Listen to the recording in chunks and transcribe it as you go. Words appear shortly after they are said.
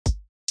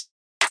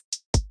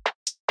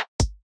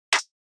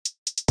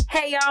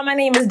Hey y'all, my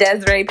name is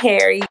Desiree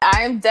Perry.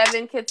 I'm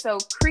Devin Kitso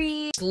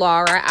Creed.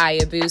 Laura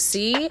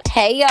Ayabusi.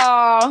 Hey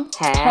y'all.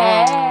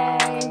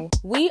 Hey.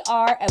 We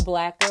are a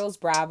Black Girls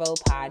Bravo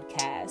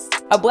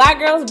podcast. A Black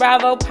Girls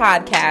Bravo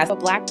podcast. A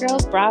Black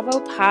Girls Bravo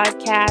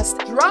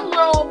podcast. Drum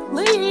roll,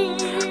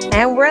 please.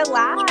 And we're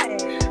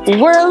live.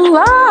 We're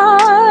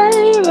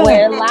live.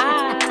 We're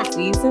live.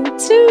 Season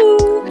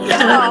 2.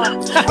 Yeah.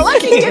 I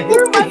like to get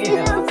through my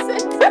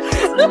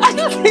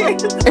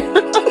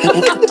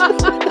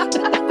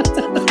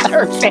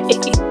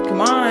Perfect.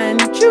 Come on.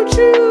 Choo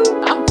choo.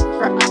 I'm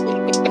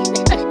crying.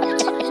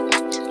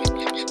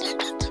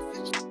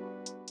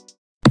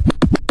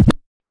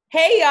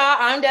 Hey y'all,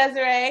 I'm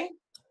Desiree.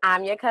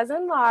 I'm your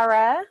cousin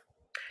Laura.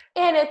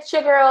 And it's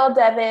your girl,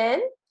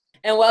 Devin.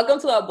 And welcome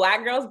to a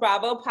Black Girls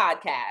Bravo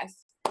podcast.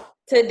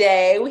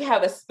 Today we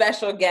have a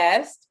special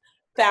guest.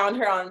 Found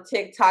her on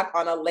TikTok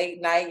on a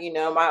late night,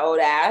 my old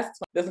ass.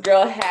 This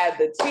girl had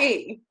the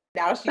tea.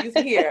 Now she's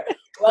here.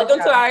 Welcome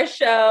to our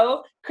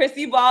show.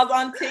 Chrissy Balls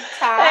on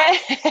TikTok.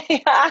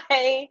 Hey,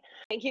 hi.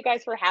 Thank you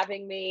guys for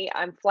having me.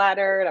 I'm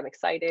flattered. I'm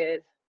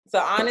excited. So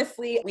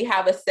honestly, we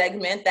have a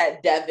segment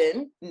that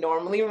Devin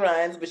normally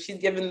runs, but she's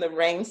giving the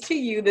reins to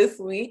you this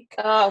week.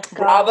 Oh,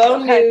 God. Bravo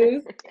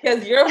News,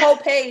 because your whole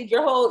page,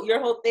 your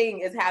whole thing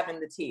is having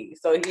the tea.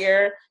 So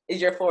here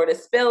is your floor to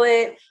spill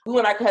it. We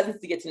want our cousins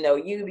to get to know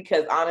you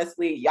because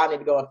honestly, y'all need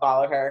to go and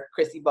follow her,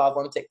 Chrissy Balls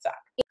on TikTok.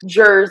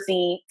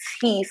 Jersey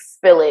tea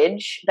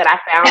spillage that I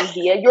found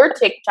via your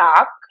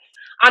TikTok.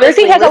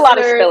 Honestly, Jersey has a lot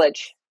of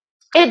spillage.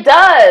 It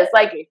does.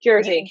 Like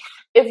Jersey.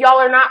 If y'all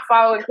are not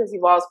following Chrissy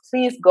Balls,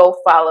 please go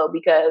follow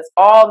because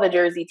all the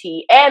Jersey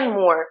tea and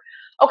more.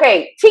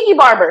 Okay, Tiki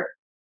Barber.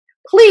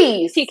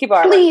 Please fill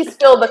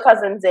the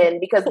cousins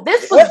in because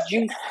this was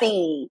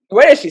juicy.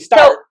 Where did she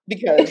start?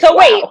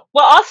 Wait.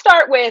 Well, I'll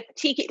start with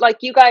Tiki. Like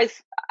you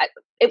guys,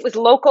 it was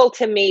local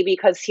to me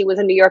because he was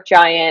a New York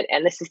Giant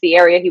and this is the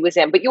area he was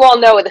in. But you all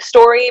know the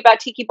story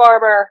about Tiki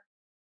Barber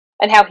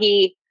and how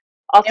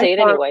I'll say it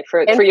anyway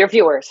for your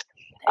viewers.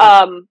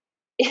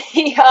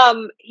 He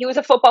was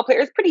a football player.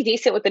 He was pretty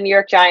decent with the New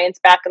York Giants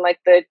back in like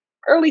the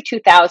early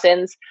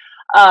 2000s.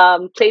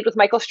 Played with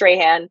Michael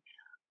Strahan.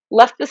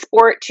 Left the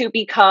sport to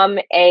become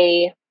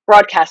a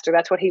broadcaster.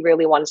 That's what he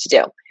really wanted to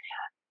do.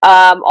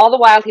 All the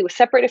while he was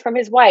separated from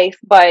his wife,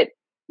 but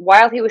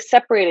while he was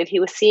separated, he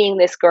was seeing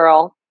this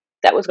girl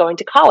that was going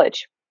to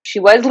college. She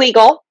was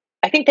legal.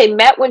 I think they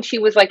met when she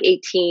was like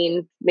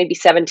 18, maybe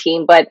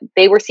 17, but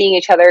they were seeing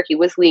each other. He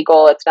was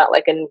legal. It's not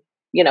like an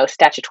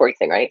statutory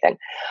thing or anything.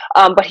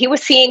 But he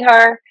was seeing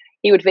her.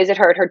 He would visit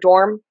her at her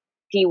dorm.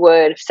 He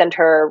would send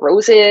her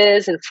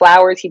roses and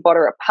flowers. He bought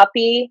her a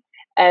puppy.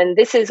 And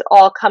this is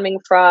all coming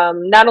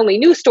from not only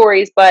news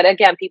stories, but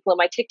again, people in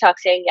my TikTok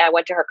saying, yeah, I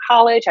went to her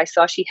college. I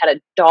saw she had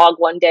a dog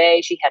one day.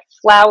 She had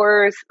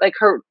flowers. Like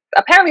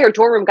apparently her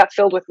dorm room got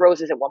filled with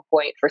roses at one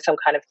point for some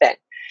kind of thing.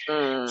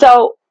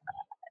 So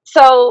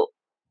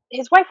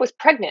his wife was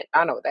pregnant.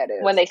 I know what that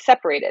is. When they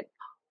separated.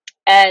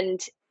 And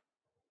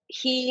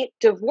he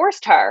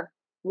divorced her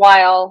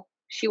while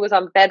she was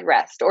on bed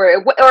rest, or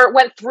it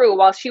went through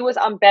while she was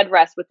on bed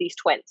rest with these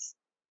twins.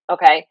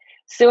 Okay.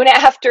 Soon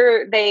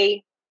after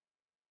they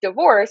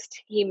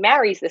divorced, he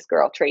marries this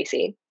girl,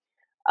 Tracy.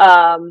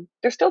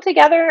 They're still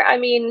together. I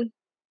mean,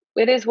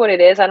 it is what it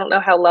is. I don't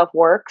know how love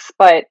works,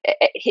 but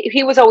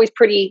he was always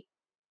pretty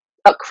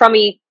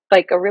crummy,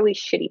 like a really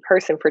shitty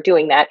person for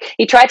doing that.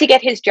 He tried to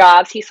get his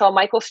jobs. He saw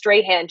Michael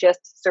Strahan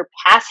just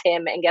surpass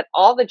him and get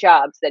all the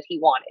jobs that he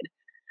wanted.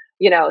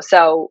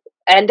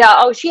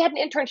 She had an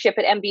internship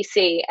at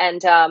NBC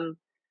and,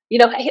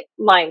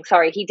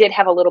 he did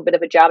have a little bit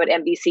of a job at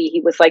NBC.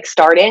 He was like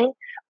starting,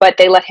 but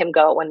they let him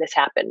go when this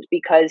happened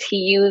because he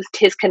used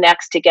his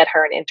connects to get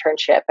her an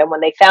internship. And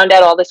when they found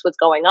out all this was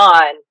going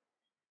on,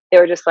 they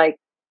were just like,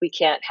 we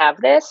can't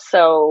have this.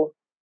 So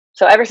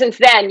ever since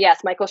then, yes,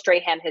 Michael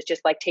Strahan has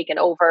just like taken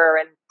over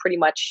and pretty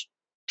much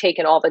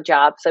taken all the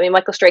jobs. I mean,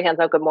 Michael Strahan's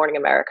on Good Morning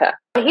America.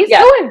 He's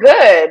doing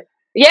good.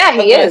 Yeah,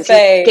 he is.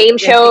 Game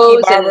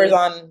shows. Tiki Barber's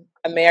on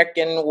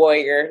American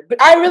Warrior.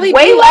 But I really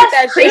way do less like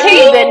that creepy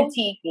show. than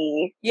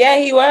Tiki. Yeah,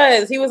 he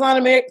was. He was on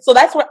American. So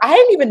that's where I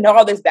didn't even know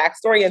all this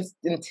backstory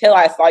until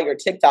I saw your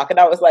TikTok. And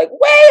I was like, wait,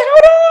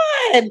 hold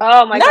on.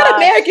 Oh my God. Not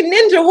American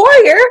Ninja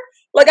Warrior.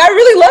 Like, I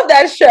really love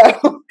that show.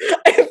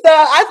 And so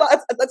I thought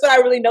that's what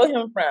I really know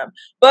him from.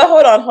 But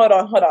hold on.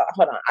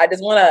 I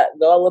just want to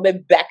go a little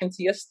bit back into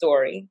your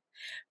story.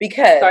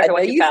 Because I know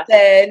you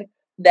said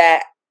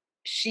that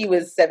she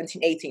was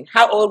 17, 18.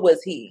 How old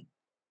was he?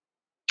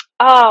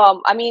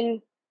 I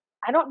mean,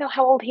 I don't know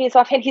how old he is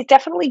offhand. He's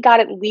definitely got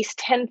at least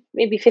 10,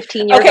 maybe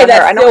 15 years. Okay,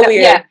 that's still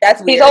weird. Yeah,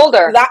 that's weird. He's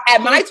older.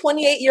 At my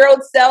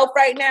 28-year-old self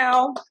right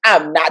now,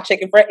 I'm not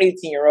checking for an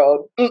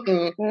 18-year-old.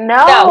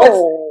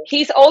 No,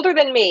 he's older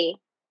than me,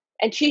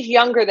 and she's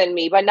younger than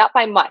me, but not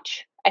by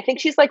much. I think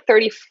she's like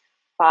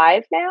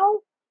 35 now.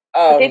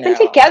 Oh, they've been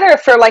together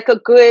for like a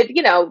good,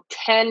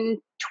 10,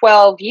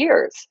 12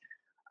 years.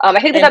 I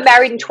think they got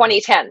married in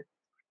 2010.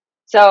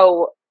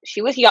 So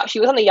she was young. She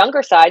was on the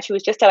younger side. She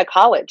was just out of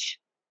college.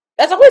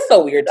 That's always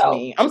so weird to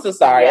me. I'm so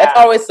sorry. That's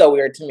always so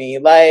weird to me.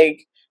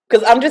 Like,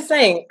 because I'm just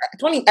saying,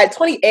 at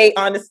 28,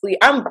 honestly,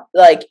 I'm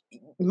like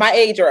my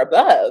age or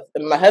above.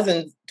 And my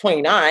husband's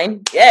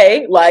 29.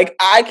 Yay! Like,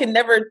 I can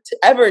never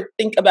ever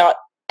think about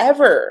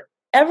ever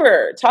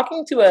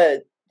talking to a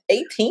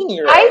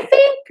 18-year-old. I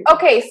think,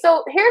 okay,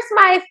 so here's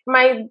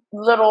my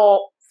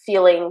little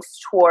feelings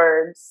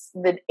towards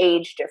the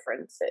age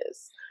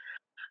differences.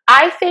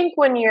 I think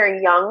when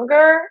you're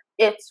younger,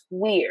 it's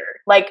weird.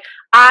 Like,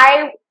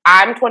 I'm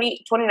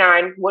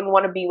 29, wouldn't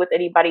want to be with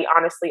anybody,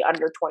 honestly,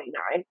 under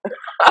 29.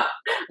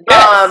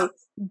 Yes.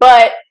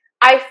 But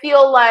I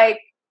feel like,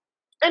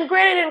 and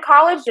granted, in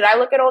college, did I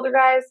look at older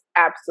guys?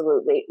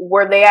 Absolutely.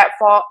 Were they at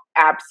fault?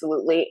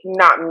 Absolutely.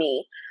 Not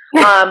me.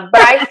 But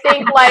I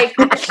think, like,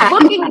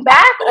 looking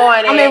back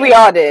on it, I mean, we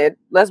all did.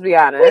 Let's be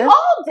honest. we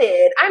all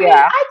did. I mean,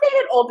 I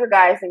dated older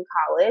guys in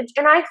college,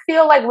 and I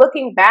feel like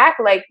looking back,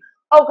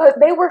 oh, because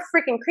they were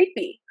freaking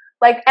creepy.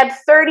 Like, at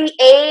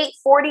 38,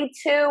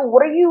 42,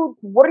 what are you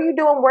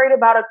doing worried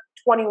about a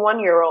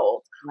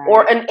 21-year-old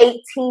or an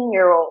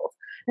 18-year-old?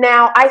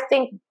 Now, I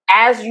think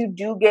as you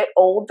do get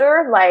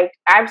older, like,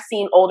 I've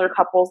seen older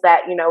couples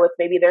that, it's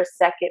maybe their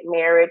second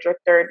marriage or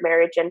third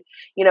marriage, and,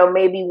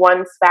 maybe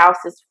one spouse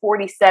is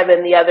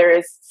 47, the other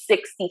is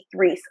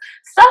 63.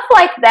 Stuff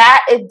like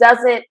that,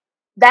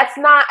 that's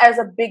not as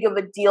a big of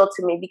a deal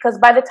to me, because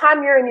by the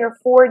time you're in your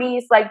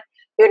 40s, like,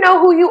 you know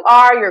who you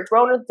are, you're a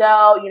grown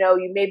adult,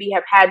 you maybe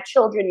have had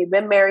children, you've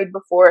been married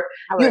before,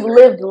 you've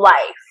lived life.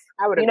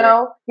 I would agree.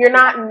 You're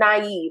not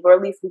naive, or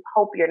at least we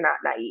hope you're not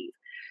naive.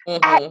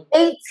 Mm-hmm. At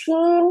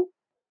 18,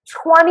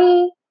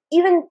 20,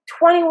 even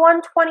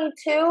 21,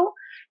 22,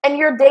 and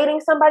you're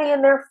dating somebody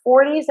in their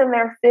 40s and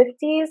their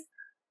 50s,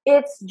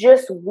 it's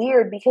just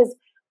weird, because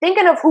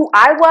thinking of who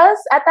I was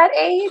at that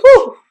age.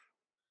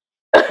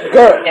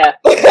 Girl. Yeah.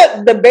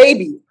 the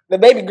baby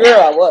girl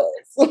I was.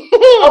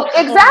 Oh,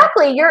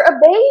 exactly. You're a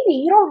baby.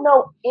 You don't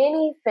know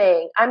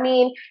anything. I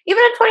mean,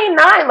 even at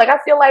 29, like, I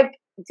feel like,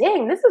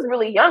 dang, this is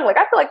really young. Like,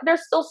 I feel like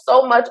there's still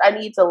so much I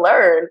need to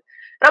learn.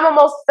 And I'm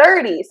almost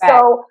 30. Right.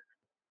 So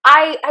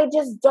I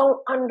just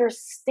don't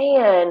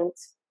understand.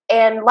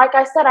 And like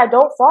I said, I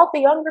don't fault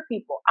the younger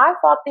people. I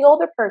fault the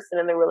older person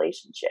in the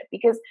relationship,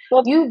 because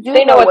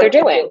they know what they're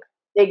doing.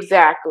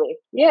 Exactly.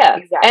 Yeah.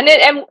 Exactly.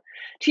 And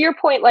to your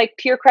point, like,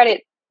 to your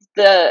credit,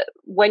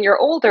 when you're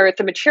older, it's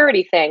a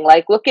maturity thing.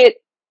 Like, look at,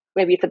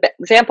 maybe it's an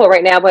example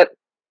right now, but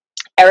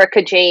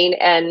Erica Jane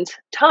and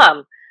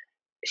Tom,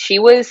 she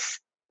was,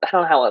 I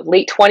don't know how,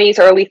 late 20s,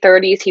 early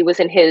 30s. He was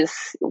in his,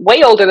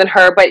 way older than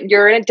her, but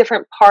you're in a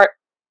different part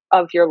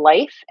of your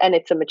life, and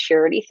it's a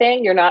maturity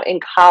thing. You're not in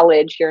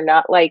college. You're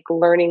not, like,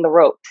 learning the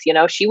ropes.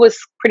 She was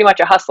pretty much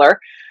a hustler,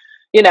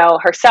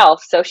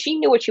 herself. So she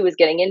knew what she was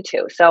getting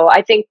into. So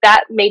I think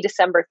that May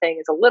December thing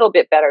is a little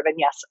bit better than,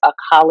 yes, a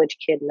college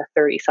kid and a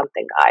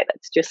 30-something guy.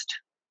 That's just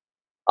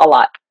a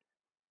lot.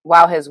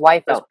 While his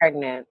wife is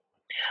pregnant.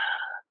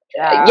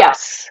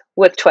 Yes,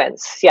 with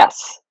twins.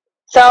 Yes.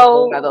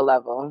 So another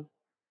level.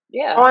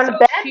 Yeah. On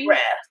bed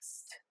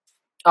rest.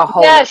 A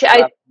whole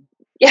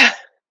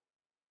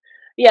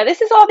Yeah,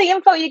 this is all the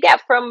info you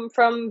get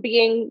from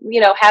being,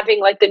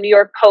 having, like, the New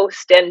York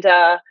Post and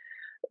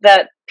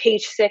that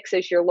Page 6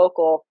 is your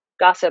local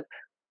gossip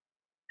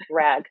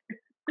rag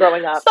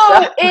growing up.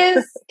 So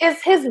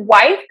is his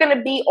wife going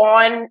to be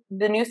on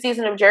the new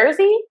season of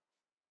Jersey?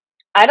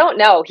 I don't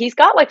know. He's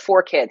got, like,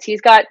 4 kids.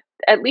 He's got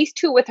at least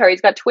 2 with her.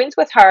 He's got twins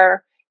with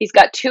her. He's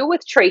got 2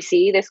 with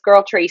Tracy, this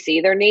girl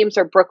Tracy. Their names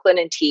are Brooklyn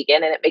and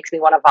Tegan, and it makes me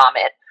want to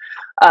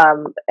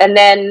vomit. And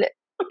then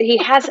he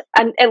has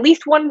at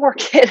least 1 more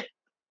kid.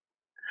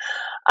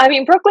 I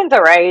mean, Brooklyn's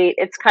all right.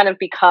 It's kind of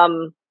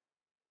become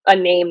a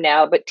name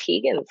now, but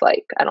Tegan's,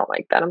 like, I don't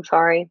like that. I'm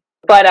sorry.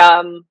 But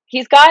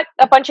he's got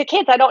a bunch of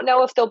kids. I don't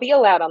know if they'll be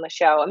allowed on the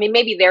show. I mean,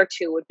 maybe their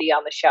 2 would be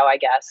on the show, I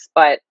guess.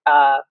 But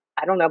I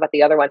don't know about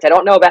the other ones. I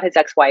don't know about his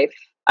ex-wife.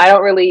 I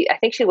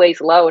think she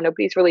lays low.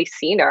 Nobody's really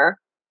seen her.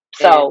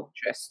 So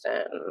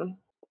interesting.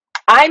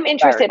 I'm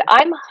interested.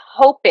 I'm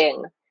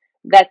hoping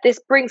that this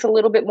brings a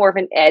little bit more of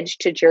an edge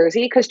to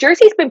Jersey, because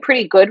Jersey's been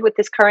pretty good with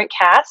this current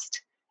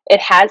cast. It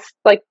has,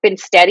 like, been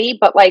steady,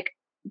 but, like,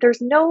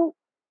 there's no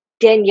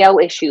Danielle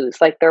issues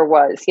like there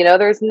was.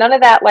 There's none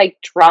of that, like,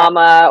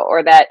 drama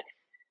or that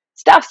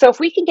stuff. So if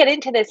we can get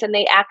into this and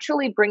they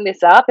actually bring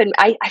this up, and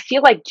I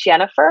feel like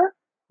Jennifer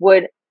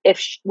would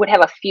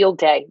have a field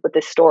day with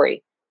this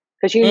story,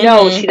 because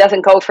she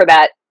doesn't go for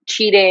that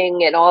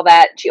cheating and all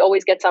that. She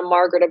always gets on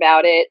Margaret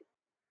about it.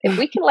 If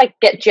we can, like,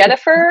 get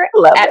Jennifer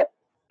at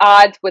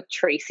odds with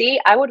Tracy,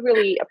 I would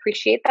really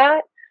appreciate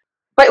that.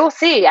 But we'll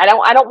see. I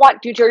don't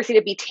want New Jersey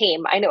to be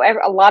tame. I know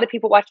a lot of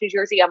people watch New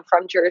Jersey. I'm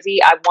from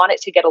Jersey. I want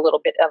it to get a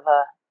little bit of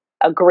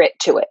a grit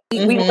to it.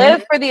 Mm-hmm. We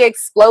live for the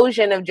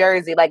explosion of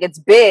Jersey. Like, it's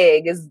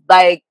big. It's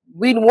like,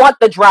 we want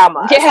the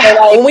drama. Yeah.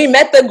 So, like, when we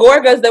met the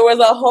Gorgas, there was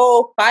a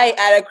whole fight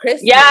at a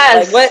Christmas.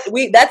 Yes.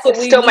 Like, that's what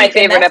still my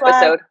favorite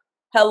episode.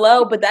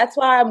 Hello, but that's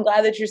why I'm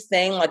glad that you're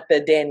saying like the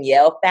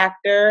Danielle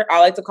factor.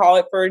 I like to call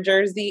it for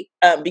Jersey,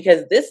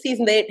 because this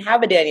season they didn't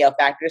have a Danielle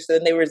factor, so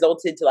then they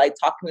resulted to like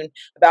talking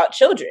about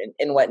children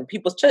and what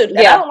people's children.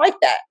 And I don't like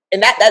that.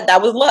 And that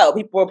was low.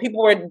 People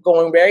were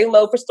going very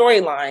low for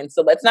storylines.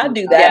 So let's not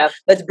do that. Yeah.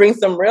 Let's bring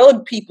some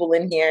real people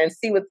in here and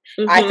see what.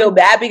 I feel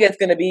bad because it's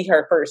going to be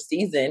her first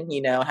season,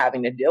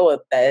 having to deal with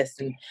this.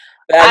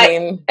 But I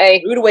mean,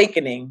 rude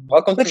awakening.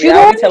 Welcome to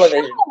reality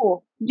television.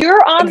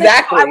 You're on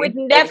exactly. I would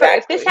never.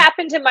 If this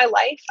happened in my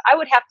life, I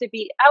would have to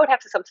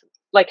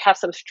have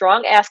some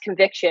strong ass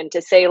conviction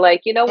to say,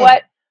 like, you know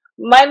what,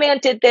 my man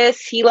did this.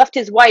 He left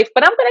his wife,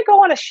 but I'm going to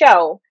go on a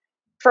show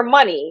for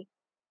money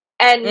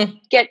and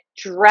get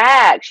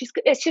dragged.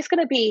 It's just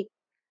going to be.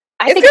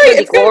 I think it's going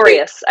to be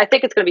glorious. I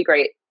think it's going to be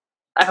great.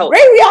 I hope.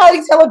 Great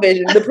reality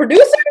television. The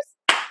producers,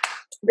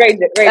 great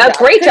job.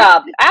 Great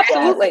job.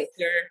 Absolutely.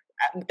 Yes,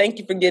 thank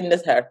you for getting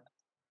us her.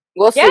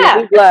 We'll see.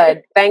 Yeah.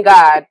 Good. Thank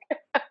God.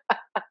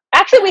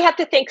 Actually, we have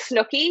to thank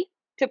Snooki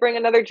to bring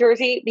another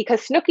Jersey,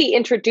 because Snooki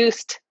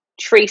introduced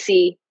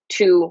Tracy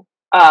to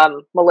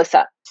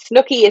Melissa.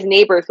 Snooki is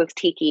neighbors with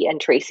Tiki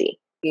and Tracy.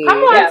 Come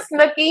on,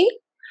 Snooki.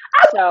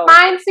 I don't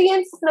mind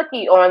seeing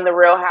Snooki on The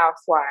Real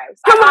Housewives.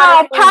 Come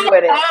on, pop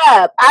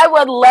up. I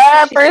would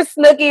love for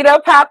Snooki to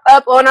pop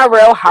up on a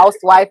Real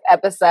Housewife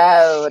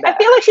episode. I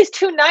feel like she's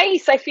too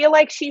nice. I feel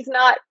like she's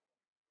not.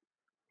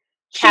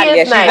 She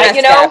is nice.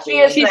 She's nice.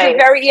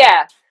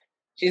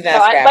 She's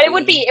not scrappy. But it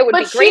would be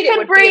great. She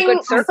could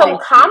bring some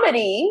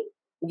comedy.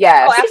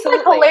 Yes. She's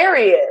like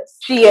hilarious.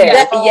 She is.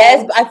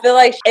 Yes, but I feel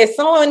like if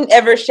someone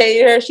ever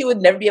shaded her, she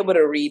would never be able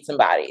to read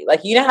somebody.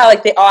 Like, you know how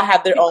like they all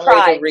have their own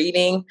ways of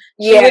reading?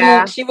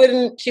 She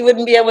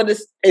wouldn't be able to,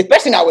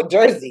 especially not with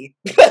Jersey.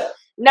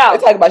 No. They're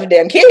talking about your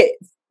damn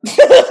kids.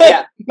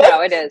 Yeah.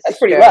 No, it is. That's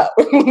pretty rough.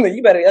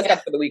 That's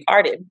not for the weak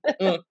hearted.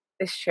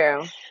 It's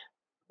true.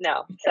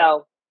 No.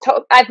 So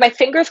I have my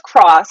fingers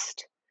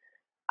crossed.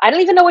 I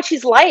don't even know what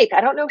she's like.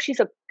 I don't know if she's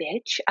a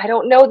bitch. I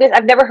don't know this.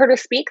 I've never heard her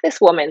speak, this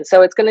woman.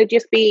 So it's going to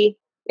just be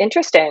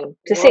interesting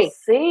to see.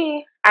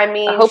 I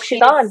mean, I hope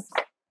she's on.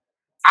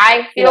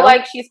 I feel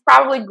like she's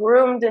probably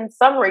groomed in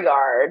some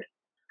regard.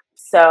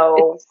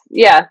 So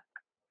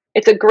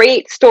it's a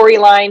great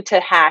storyline to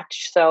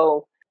hatch.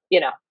 So,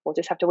 we'll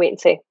just have to wait and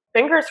see.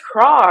 Fingers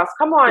crossed.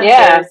 Come on,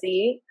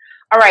 Jersey.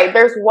 All right.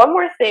 There's one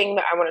more thing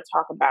that I want to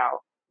talk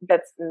about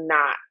that's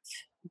not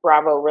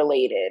Bravo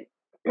related.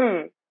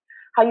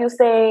 How you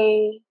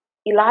say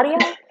Hilaria?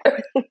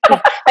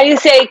 How you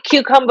say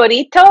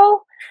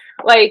cucumberito?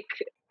 Like,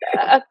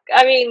 I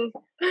mean,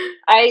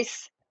 I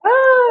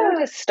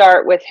just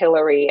start with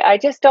Hillary. I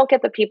just don't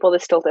get the people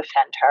that still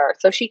defend her.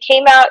 So she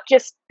came out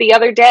just the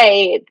other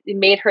day,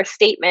 made her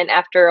statement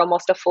after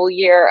almost a full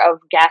year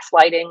of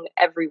gaslighting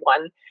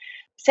everyone,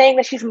 saying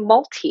that she's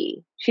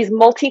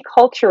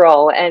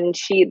multicultural, and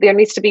there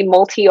needs to be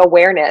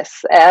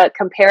multi-awareness,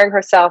 comparing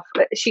herself.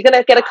 Is she going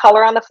to get a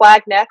color on the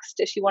flag next?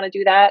 Does she want to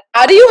do that?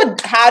 How do you do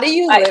that?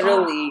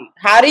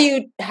 How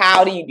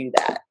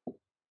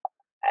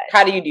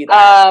do you do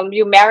that?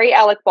 You marry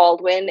Alec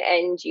Baldwin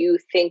and you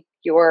think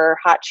you're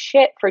hot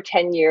shit for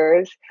 10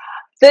 years.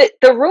 The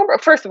rumor,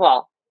 first of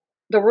all,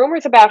 the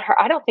rumors about her,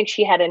 I don't think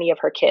she had any of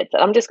her kids.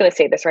 I'm just going to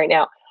say this right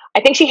now.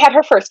 I think she had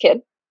her first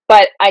kid,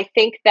 but I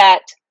think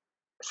that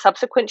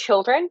subsequent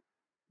children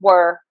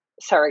were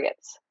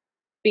surrogates,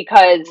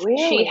 because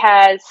she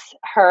has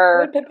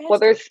her.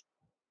 Well,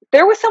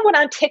 there was someone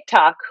on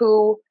TikTok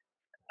who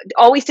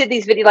always did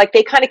these videos. Like,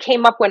 they kind of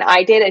came up when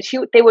I did, and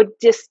they would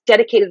just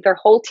dedicated their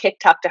whole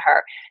TikTok to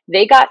her.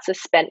 They got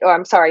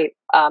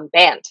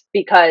banned,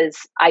 because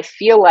I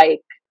feel like,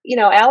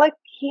 Alec,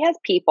 he has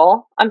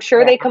people. I'm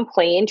sure they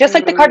complain, just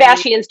like the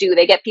Kardashians do.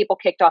 They get people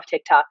kicked off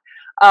TikTok.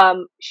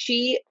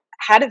 She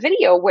had a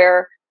video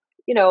where,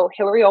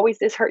 Hillary always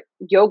does her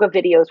yoga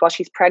videos while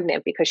she's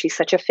pregnant because she's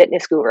such a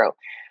fitness guru.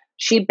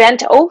 She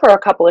bent over a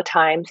couple of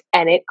times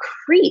and it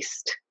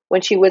creased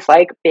when she was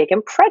like big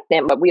and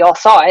pregnant, but we all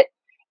saw it.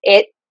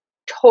 It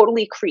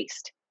totally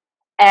creased.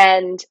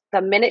 And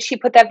the minute she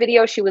put that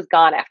video, she was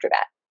gone after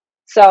that.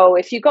 So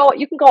if you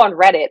can go on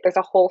Reddit. There's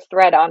a whole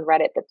thread on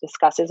Reddit that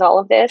discusses all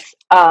of this.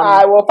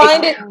 I will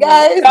find it,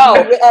 guys.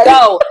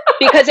 Go,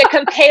 because it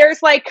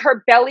compares like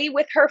her belly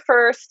with her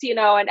first, and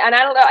I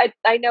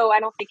don't know.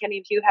 I don't think any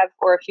of you have,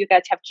 or if you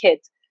guys have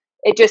kids,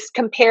 it just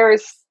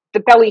compares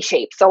the belly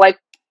shape. So like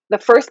the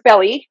first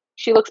belly,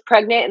 she looks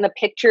pregnant. In the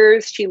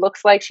pictures, she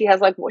looks like she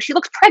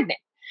looks pregnant.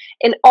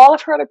 In all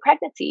of her other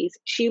pregnancies,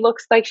 she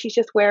looks like she's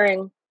just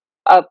wearing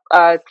a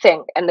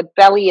thing, and the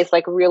belly is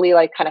like really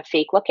like kind of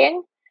fake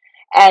looking.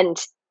 And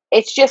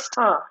it's just,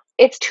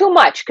 it's too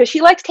much, because she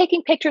likes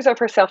taking pictures of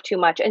herself too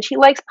much, and she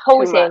likes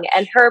posing,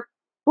 and her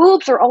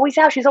boobs are always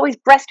out. She's always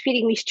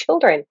breastfeeding these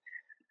children.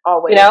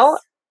 Always. I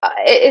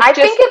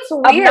think it's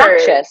weird.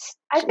 Obnoxious.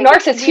 I think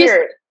it's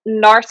weird.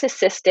 She's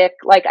narcissistic.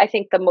 Like, I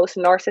think the most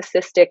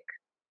narcissistic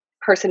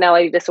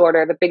personality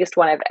disorder, the biggest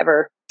one I've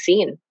ever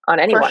seen on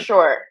anyone. For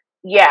sure.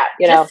 Yeah.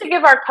 Just to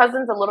give our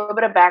cousins a little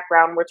bit of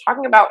background, we're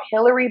talking about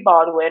Hillary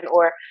Baldwin,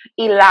 or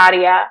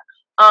Hilaria.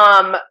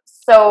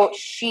 So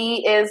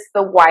she is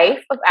the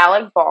wife of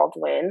Alec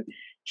Baldwin.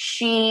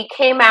 She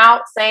came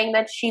out saying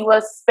that she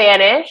was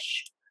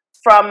Spanish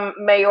from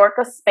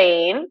Mallorca,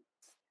 Spain.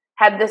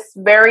 Had this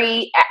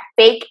very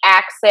fake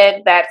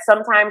accent that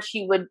sometimes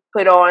she would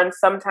put on,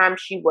 sometimes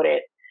she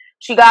wouldn't.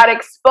 She got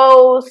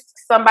exposed.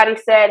 Somebody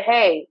said,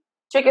 hey,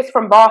 chick is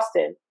from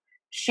Boston.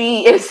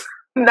 She is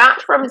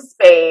not from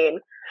Spain.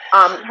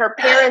 Her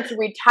parents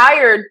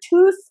retired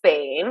to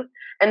Spain,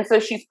 and so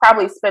she's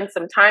probably spent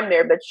some time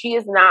there, but she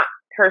is not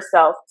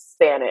herself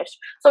Spanish.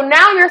 So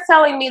now you're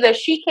telling me that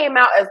she came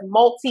out as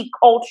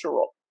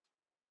multicultural.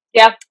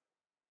 Yeah.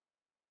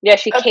 Yeah,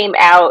 she came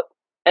out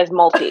as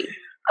multi.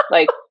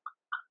 Like,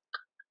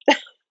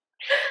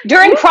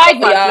 during Pride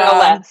Month, no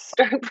less.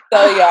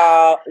 So,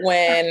 y'all,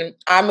 when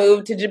I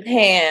move to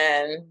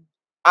Japan,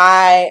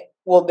 I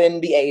will then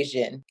be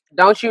Asian.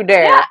 Don't you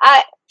dare. Yeah,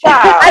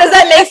 How does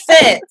that make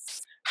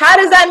sense? How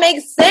does that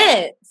make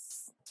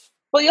sense?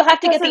 Well, you'll have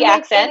to get the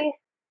accent.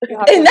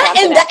 And that's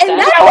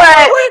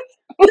what?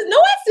 No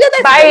one said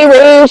that.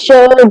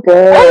 Biracial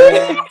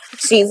girl.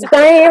 She's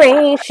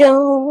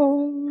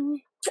biracial.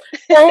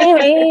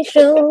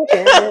 Biracial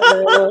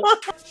girl.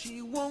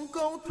 She won't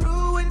go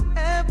through it,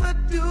 ever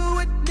do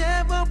it,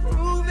 never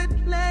prove it,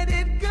 let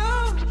it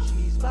go.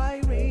 She's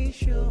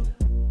biracial.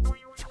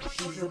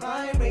 She's a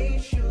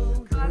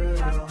biracial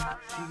girl.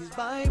 She's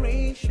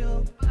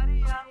biracial.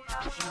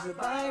 She's a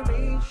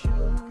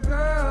biracial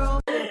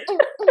girl.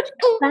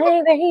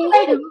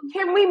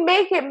 Can we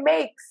make it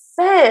make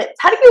sense?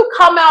 How do you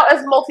come out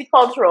as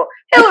multicultural?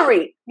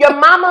 Hillary, your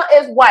mama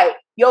is white.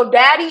 Your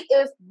daddy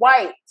is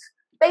white.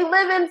 They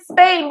live in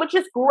Spain, which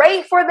is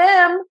great for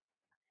them.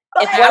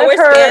 If I were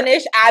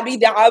Spanish, I'd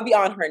be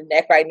on her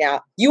neck right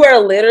now. You are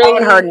literally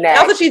on her neck.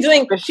 That's what she's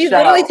doing. She's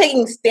literally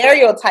taking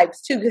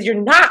stereotypes too, because you're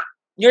not.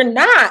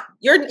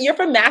 You're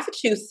from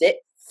Massachusetts.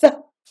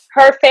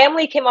 Her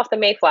family came off the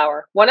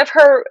Mayflower. One of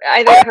her,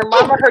 either her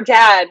mom or her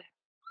dad,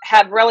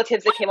 have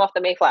relatives that came off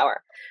the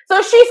Mayflower.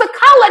 So she's a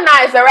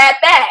colonizer at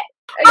that.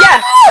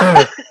 Yeah.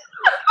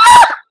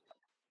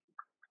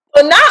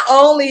 So not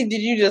only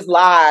did you just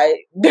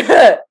lie,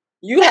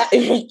 you're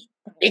a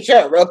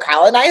real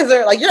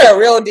colonizer. Like, you're a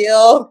real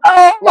deal.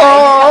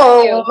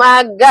 Oh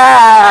my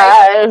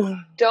God.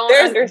 Don't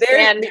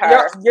understand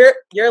her.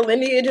 Your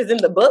lineage is in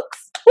the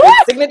books with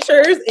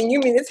signatures, and you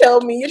mean to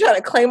tell me you're trying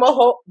to claim a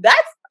whole?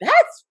 That's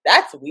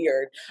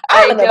weird.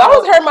 I don't know. If I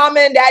was her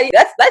mama and daddy,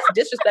 that's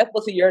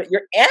disrespectful to your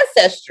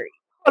ancestry.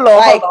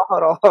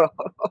 Hold on.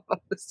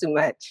 It's too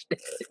much.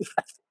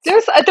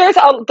 There's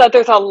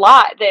a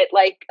lot that,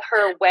 like,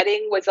 her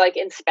wedding was like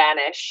in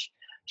Spanish.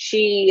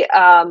 She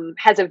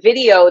has a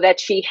video that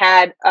she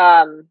had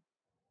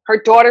her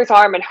daughter's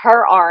arm and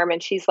her arm,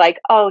 and she's like,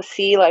 oh,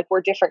 see, like,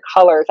 we're different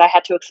colors. I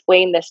had to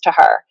explain this to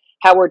her,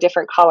 how we're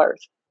different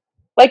colors.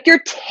 Like,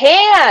 you're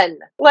tan.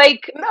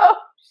 Like, no,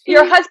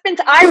 your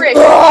husband's Irish.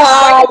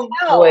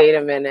 Wait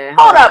a minute.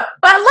 Hold up.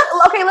 But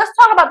let's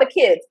talk about the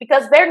kids,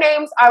 because their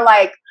names are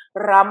like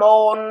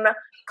Ramon,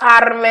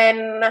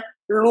 Carmen,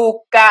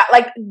 Luca,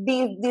 like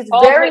these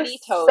very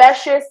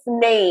specious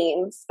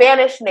names,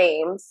 Spanish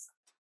names.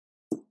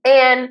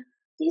 And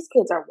these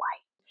kids are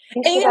white.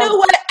 And you know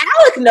what?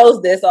 Alec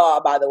knows this all,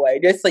 by the way,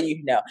 just so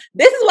you know.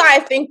 This is why I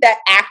think that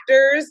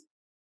actors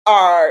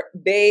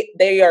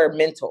they are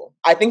mental.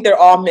 I think they're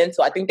all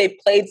mental. I think they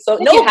played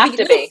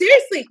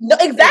seriously. No,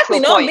 exactly.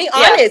 No, I'm being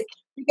honest.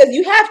 Because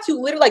you have to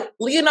literally, like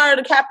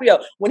Leonardo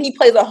DiCaprio, when he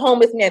plays a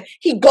homeless man,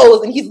 he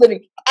goes and he's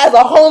living as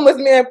a homeless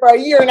man for a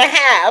year and a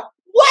half.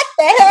 What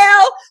the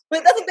hell?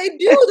 But that's what they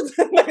do.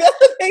 That's what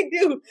they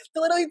do.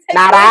 To literally take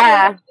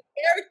character.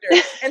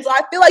 And so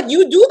I feel like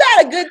you do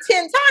that a good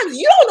 10 times.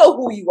 You don't know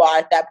who you are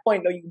at that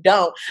point. No, you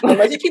don't.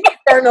 Unless you keep it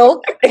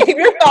internal and keep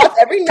your thoughts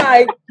every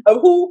night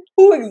of who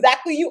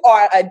exactly you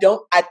are. I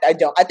don't. I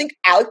think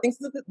Alec thinks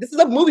this is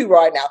a movie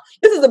right now.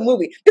 This is a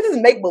movie. This is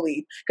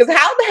make-believe. Because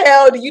how the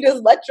hell do you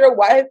just let your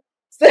wife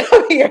sit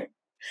up here?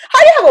 How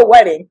do you have a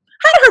wedding?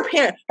 How do her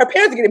parents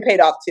are getting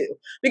paid off too?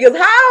 Because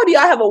how do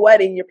y'all have a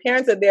wedding? Your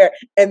parents are there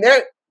and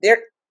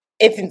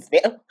it's in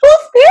Spanish.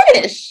 Who's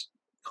Spanish?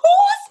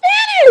 Who's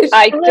Spanish?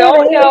 I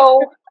don't know.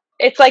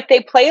 It's like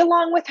they play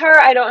along with her.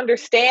 I don't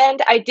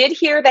understand. I did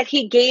hear that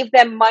he gave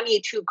them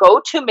money to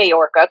go to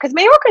Mallorca, because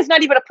Mallorca is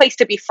not even a place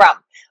to be from.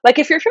 Like,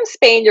 if you're from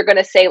Spain, you're going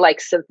to say like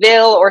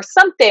Seville or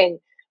something.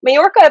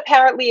 Mallorca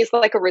apparently is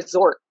like a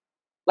resort.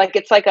 Like,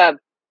 it's like a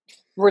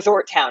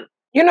resort town.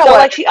 You know so what?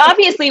 Like, she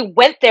obviously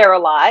went there a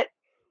lot,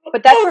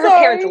 but that's where her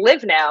parents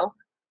live now.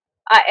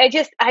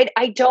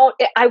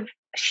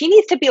 She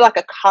needs to be like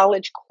a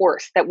college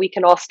course that we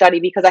can all study,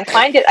 because I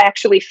find it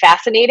actually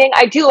fascinating.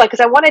 I do, like,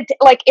 because I wanted to,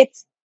 like,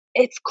 it's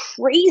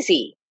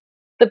crazy.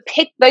 I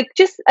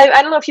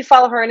don't know if you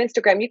follow her on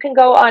Instagram. You can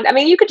go on. I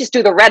mean, you could just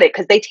do the Reddit,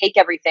 because they take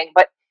everything,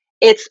 but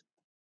it's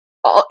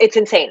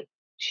insane.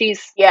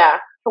 She's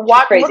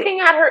crazy. Looking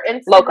at her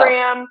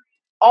Instagram,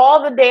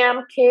 all the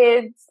damn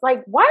kids.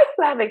 Like, why are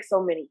you having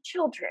so many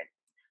children?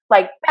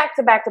 Like, back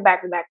to back to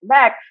back to back to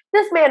back.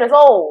 This man is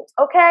old,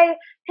 okay?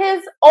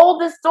 His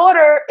oldest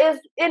daughter is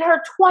in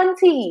her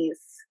 20s.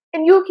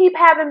 and you keep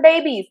having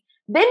babies.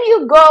 Then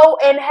you go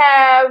and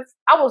have,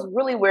 I was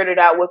really weirded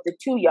out with the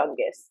 2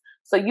 youngest.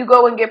 So you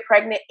go and get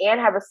pregnant and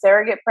have a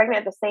surrogate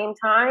pregnant at the same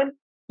time?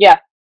 Yeah.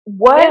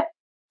 What? Yeah.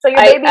 So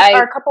your babies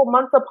are a couple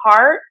months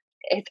apart?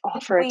 It's all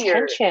for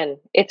attention.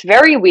 It's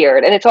very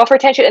weird. And it's all for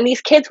attention. And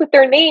these kids with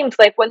their names,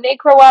 like when they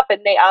grow up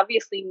and they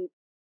obviously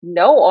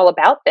know all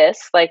about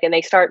this, like, and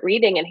they start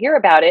reading and hear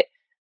about it,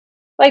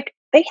 like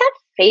they have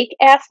fake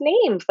ass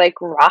names like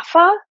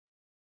Rafa.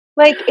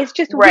 Like, it's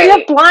just, we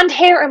have blonde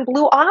hair and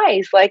blue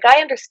eyes. Like,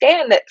 I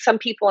understand that some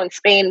people in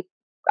Spain,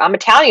 I'm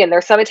Italian,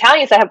 there's some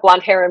Italians that have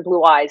blonde hair and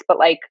blue eyes, but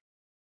like,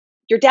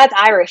 your dad's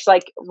Irish,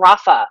 like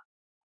Rafa.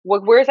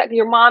 Where's that?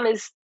 Your mom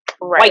is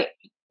white.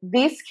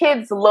 These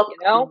kids look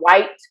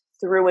white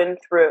through and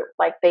through.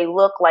 Like, they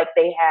look like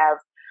they have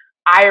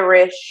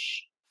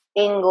Irish,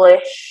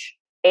 English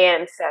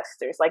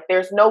ancestors. Like,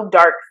 there's no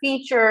dark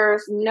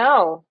features.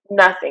 No.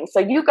 Nothing. So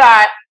you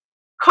got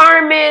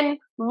Carmen,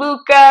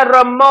 Luca,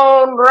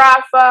 Ramon,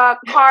 Rafa,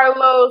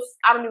 Carlos.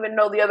 I don't even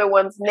know the other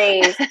one's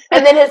names.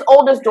 And then his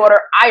oldest daughter,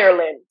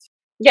 Ireland.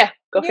 Yeah,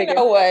 go figure. You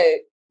know what?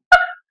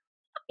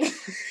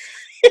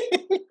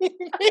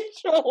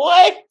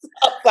 What?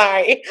 I'm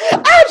sorry.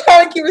 I'm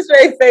trying to keep a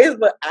straight face,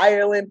 but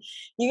Ireland,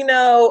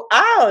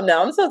 I don't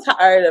know. I'm so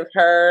tired of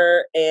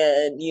her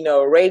and,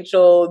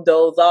 Rachel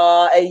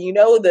Dolezal and,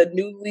 the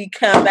newly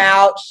come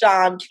out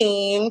Sean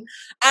King.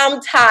 I'm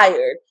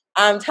tired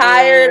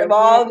of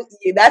all.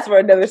 That's for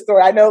another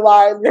story. I know,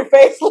 Lauren, your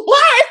face,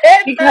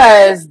 Lauren,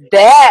 because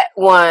that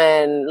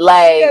one,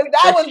 like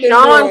that was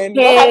Sean King. King,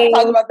 we'll have to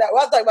talk about that.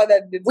 We'll talk about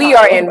that. We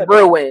are in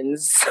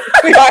ruins.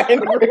 We are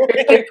in ruins.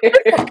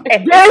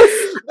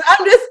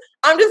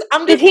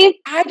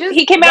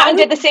 He came out and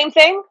did the same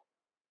thing?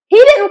 He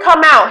didn't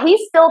come out.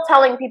 He's still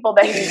telling people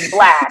that he's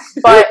black,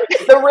 but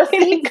the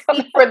receipts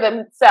speak for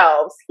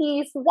themselves.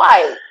 He's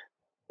white.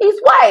 He's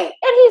white,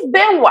 and he's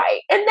been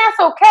white, and that's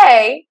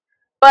okay.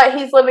 But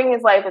he's living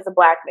his life as a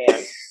black man.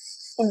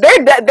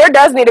 There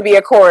does need to be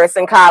a course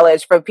in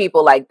college for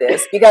people like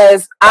this,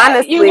 because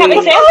honestly, you have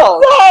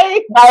examples.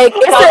 Like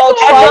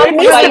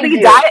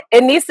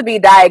it needs to be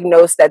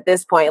diagnosed at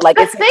this point. Like,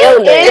 it's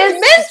illness. It's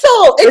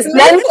mental. It's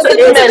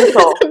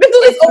mental.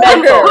 It's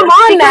mental. Come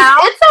on now.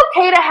 It's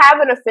okay to have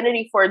an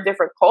affinity for a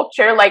different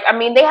culture. Like, I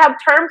mean, they have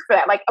terms for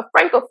that, like a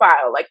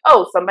Francophile. Like,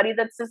 somebody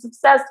that's just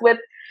obsessed with,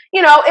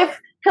 if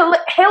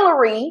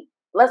Hillary.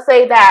 Let's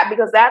say that,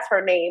 because that's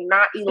her name,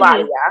 not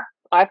Eladia.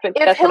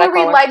 If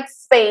Hillary liked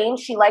Spain,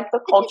 she liked the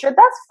culture,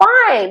 that's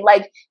fine.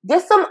 Like,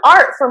 get some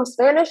art from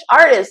Spanish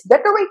artists.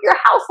 Decorate your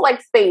house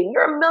like Spain.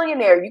 You're a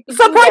millionaire. You can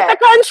support the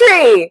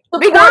country.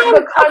 Support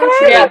the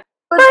country. Okay.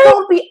 But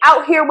don't be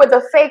out here with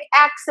a fake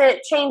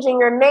accent, changing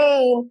your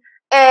name,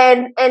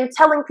 and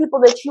telling people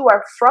that you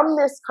are from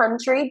this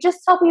country. Just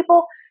tell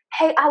people,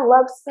 hey, I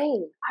love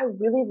Spain. I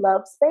really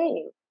love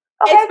Spain.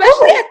 Okay,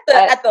 especially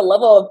at the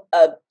level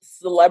of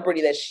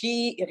celebrity that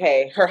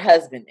her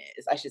husband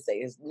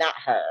is not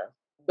her.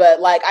 But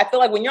like, I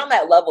feel like when you're on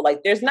that level, like,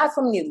 there's not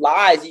so many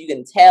lies you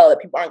can tell that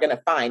people aren't going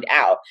to find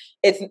out.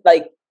 It's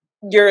like,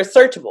 you're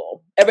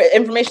searchable.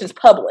 Information's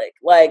public.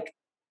 Like,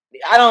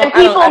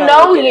 people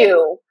know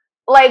you.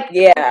 Like,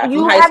 you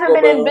haven't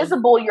been boom.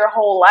 Invisible your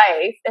whole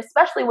life,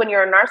 especially when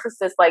you're a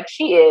narcissist like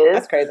she is.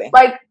 That's crazy.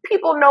 Like,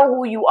 people know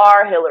who you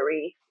are,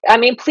 Hillary. I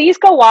mean, please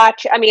go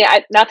watch. I mean,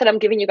 not that I'm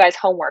giving you guys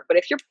homework, but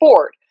if you're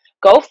bored,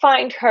 go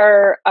find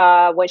her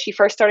when she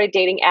first started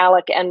dating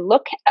Alec and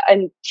look.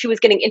 And she was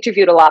getting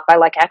interviewed a lot by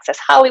like Access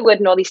Hollywood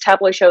and all these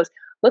tabloid shows.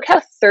 Look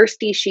how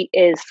thirsty she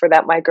is for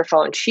that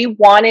microphone. She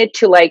wanted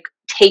to like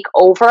take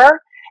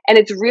over. And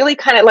it's really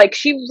kind of like,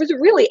 she was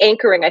really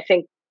anchoring, I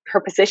think, her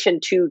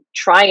position to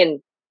try and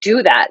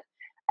do that.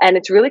 And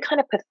it's really kind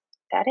of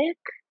pathetic,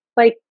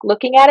 like,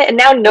 looking at it. And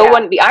now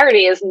the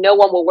irony is no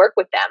one will work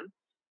with them.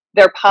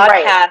 Their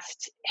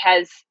podcast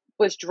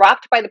was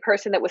dropped by the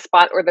person that was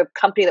or the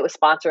company that was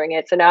sponsoring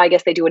it. So now I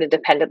guess they do it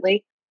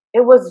independently.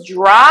 It was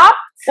dropped?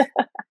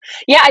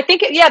 Yeah, I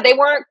think they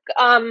weren't,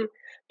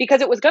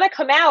 because it was going to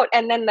come out,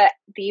 and then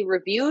the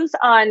reviews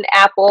on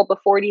Apple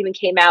before it even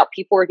came out,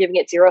 people were giving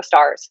it 0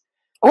 stars.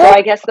 So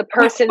I guess the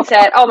person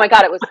said, "Oh my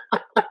God, it was."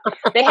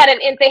 They had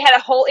a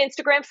whole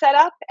Instagram set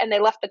up, and they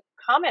left the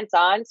comments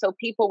on, so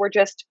people were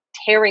just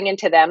tearing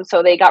into them.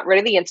 So they got rid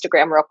of the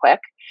Instagram real quick,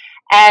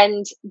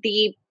 and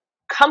the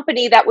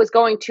company that was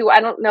going to, I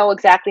don't know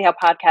exactly how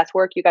podcasts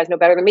work. You guys know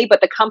better than me,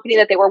 but the company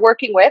that they were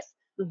working with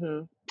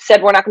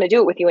said, "We're not going to do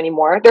it with you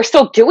anymore." They're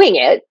still doing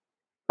it,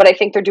 but I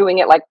think they're doing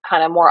it like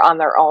kind of more on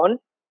their own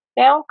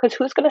now, because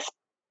who's going to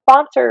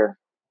sponsor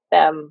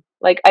them?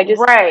 Like, who's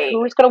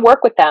going to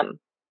work with them?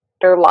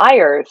 They're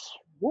liars.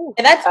 Ooh.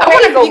 And that's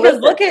crazy because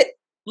look at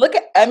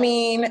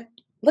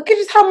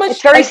just how much.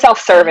 It's very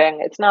self-serving.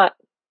 It's not.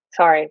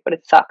 Sorry, but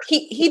it sucks.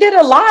 He did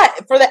a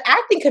lot for the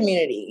acting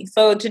community.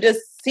 So to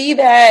just see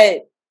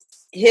that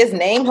his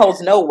name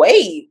holds no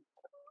weight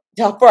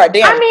for a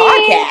damn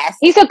podcast.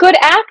 He's a good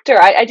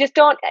actor. I just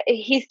don't.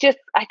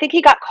 I think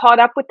he got caught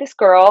up with this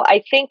girl.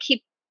 I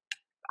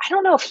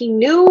don't know if he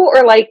knew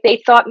or like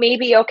they thought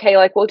maybe, okay,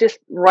 like we'll just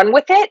run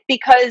with it,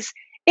 because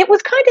it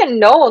was kind of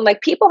known.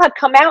 Like people had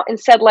come out and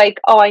said like,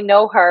 oh, I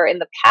know her in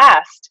the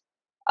past.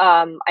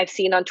 I've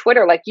seen on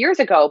Twitter like years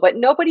ago, but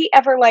nobody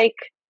ever like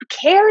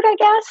cared, I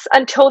guess,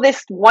 until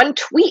this one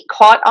tweet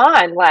caught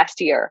on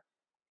last year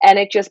and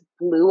it just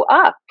blew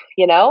up,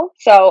 you know?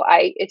 So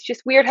it's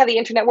just weird how the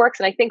internet works.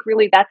 And I think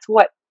really that's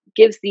what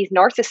gives these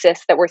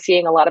narcissists that we're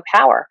seeing a lot of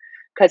power,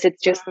 because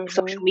it's just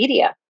social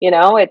media, you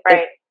know, it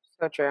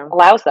So true.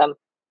 allows them.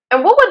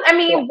 And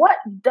what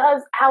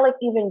does Alec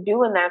even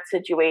do in that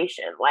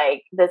situation?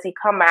 Like, does he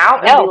come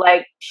out and be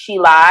like, she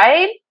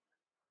lied?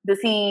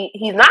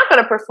 He's not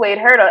going to persuade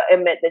her to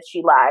admit that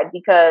she lied,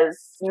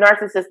 because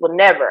narcissists would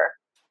never.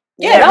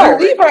 Yeah,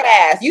 leave her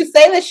ass. You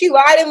say that she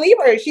lied and leave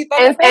her. She's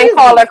and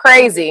call her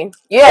crazy.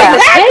 Yeah,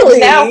 exactly.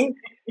 Now,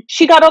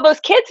 she got all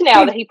those kids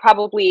now that he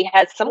probably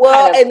has some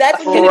kind of. And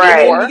that's what you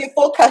get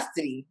full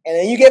custody, and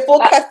then you get full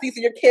custody,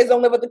 so your kids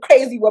don't live with the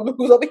crazy woman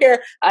who's over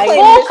here.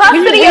 Full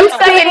custody of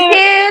 7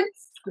 kids.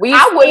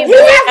 I wouldn't. He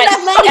has enough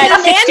money at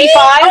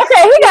 65.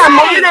 Okay, he got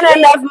more than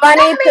enough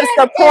money to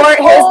support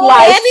his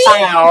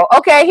lifestyle.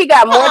 Okay, he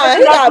got more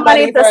than enough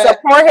money to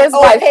support his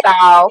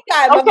lifestyle.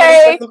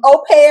 Okay, some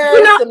au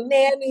pairs, some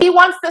nannies. He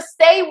wants to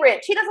stay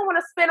rich. He doesn't want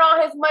to spend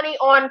all his money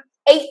on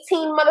 18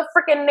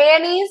 motherfucking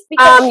nannies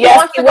because she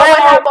wants to go and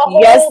have a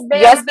whole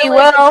damn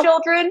village of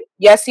children.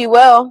 Yes, he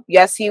will.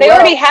 Yes, he will. They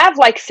already have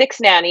like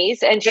 6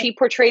 nannies, and she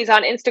portrays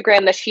on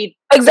Instagram that she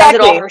does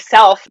it all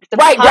herself. It's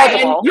right.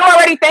 And you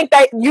already think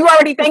that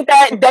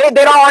they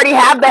don't already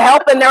have the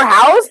help in their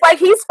house. Like,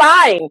 he's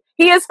fine.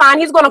 He is fine.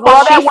 He's going to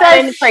call that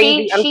woman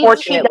crazy.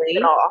 Unfortunately,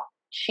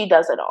 she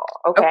does it all.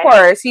 Okay, of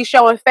course, he's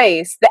showing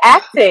face. The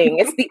acting.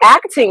 It's the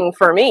acting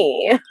for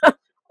me.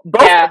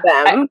 Both of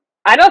them.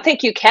 I don't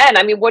think you can.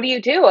 I mean, what do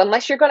you do?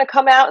 Unless you're going to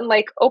come out and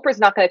like, Oprah's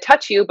not going to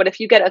touch you, but if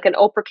you get like an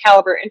Oprah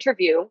caliber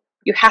interview,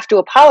 you have to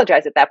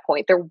apologize at that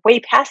point. They're way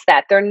past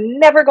that. They're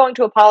never going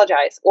to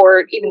apologize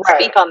or even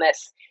speak on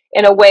this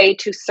in a way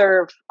to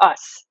serve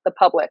us, the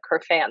public, her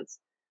fans.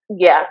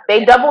 Yeah,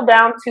 they double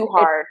down too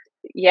hard.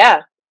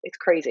 It's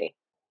crazy.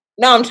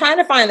 No, I'm trying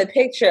to find the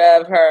picture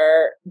of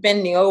her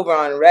bending over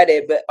on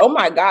Reddit, but oh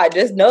my God,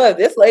 just know that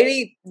this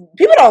lady,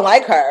 people don't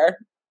like her.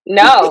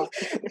 No.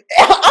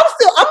 I'm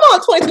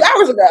on 22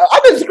 hours ago.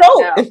 I've been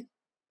scrolling. No.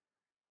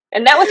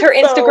 And that was her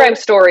Instagram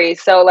story.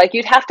 So like,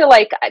 you'd have to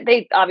like,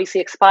 they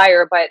obviously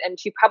expire, and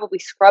she probably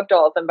scrubbed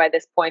all of them by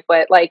this point,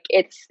 but like,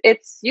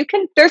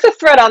 there's a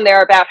thread on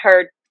there about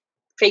her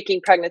faking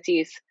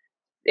pregnancies.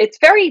 It's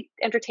very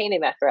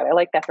entertaining, that thread. I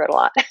like that thread a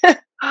lot.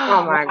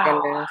 Oh my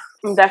goodness.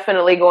 I'm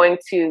definitely going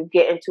to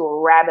get into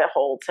a rabbit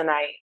hole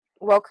tonight.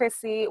 Well,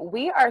 Chrissy,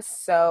 we are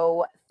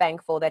so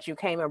thankful that you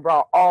came and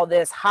brought all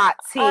this hot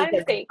tea.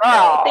 Thank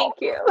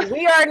you.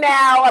 We are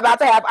now about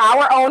to have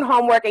our own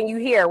homework, and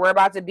we're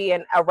about to be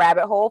in a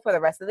rabbit hole for the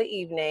rest of the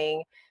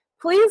evening.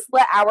 Please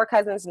let our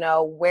cousins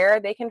know where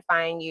they can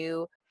find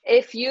you.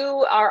 If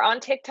you are on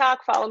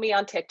TikTok, follow me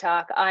on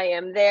TikTok. I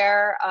am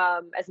there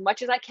as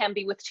much as I can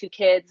be with 2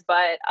 kids,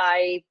 but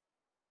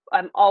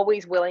I'm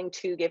always willing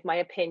to give my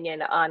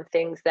opinion on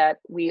things that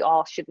we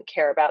all shouldn't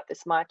care about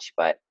this much,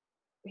 but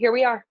here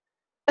we are.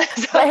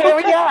 So here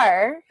we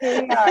are.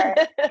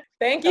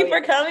 Thank you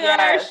for coming on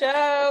our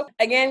show.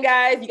 Again,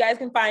 guys, you guys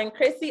can find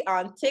Chrissy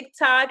on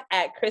TikTok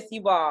at Chrissy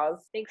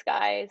Balls. Thanks,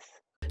 guys.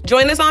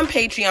 Join us on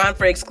Patreon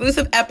for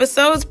exclusive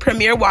episodes,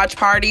 premiere watch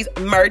parties,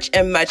 merch,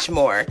 and much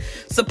more.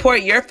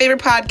 Support your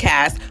favorite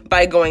podcast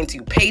by going to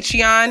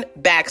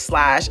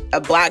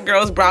Patreon.com/A Black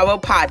Girls Bravo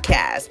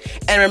podcast.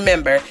 And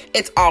remember,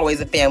 it's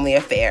always a family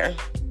affair.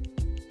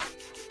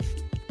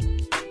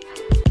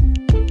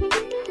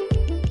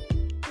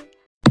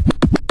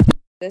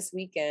 This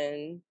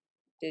weekend,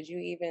 did you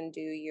even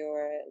do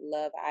your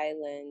Love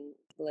Island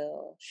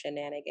little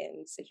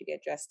shenanigans? Did you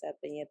get dressed up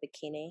in your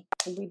bikini?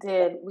 We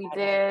did.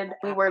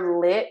 We were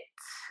lit.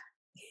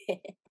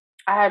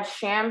 I had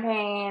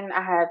champagne.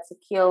 I had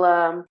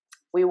tequila.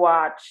 We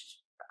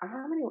watched,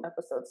 how many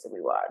episodes did we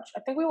watch?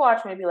 I think we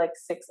watched maybe like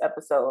 6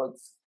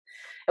 episodes.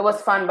 It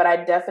was fun, but I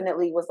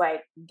definitely was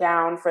like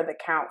down for the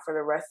count for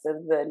the rest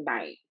of the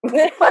night.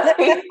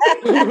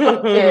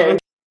 Yeah.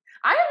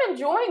 I am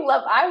enjoying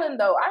Love Island,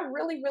 though. I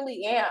really,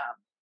 really am.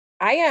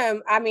 I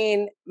am. I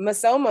mean,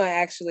 Masoma,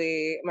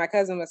 actually, my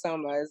cousin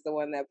Masoma is the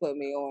one that put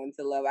me on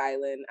to Love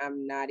Island.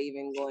 I'm not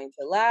even going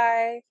to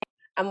lie.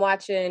 I'm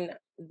watching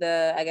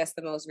the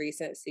most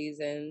recent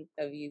season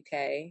of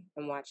UK.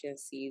 I'm watching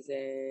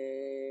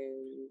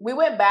season... We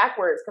went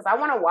backwards because I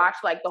want to watch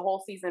like the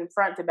whole season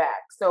front to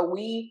back. So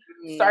we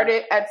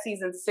started at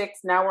season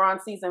 6. Now we're on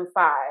season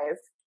 5.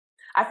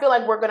 I feel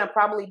like we're going to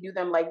probably do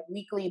them like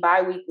weekly,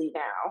 bi-weekly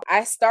now.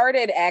 I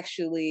started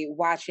actually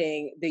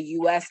watching the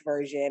US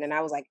version and I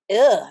was like,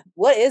 ugh,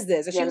 what is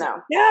this? And she was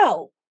like,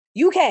 no,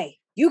 UK,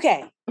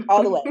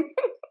 all the way.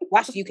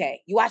 Watch UK.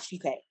 You watch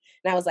UK.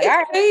 And I was like, all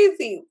right.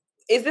 Crazy.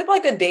 Is it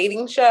like a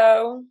dating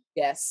show?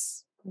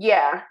 Yes.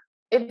 Yeah.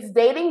 It's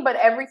dating, but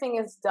everything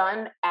is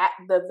done at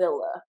the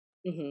villa.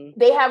 Mm-hmm.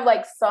 They have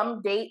like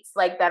some dates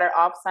like that are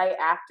offsite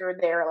after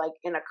they're like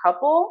in a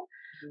couple.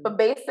 But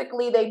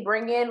basically, they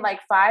bring in like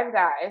 5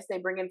 guys. They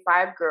bring in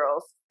 5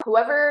 girls.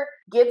 whoever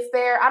gets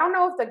there, I don't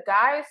know if the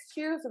guys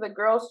choose or the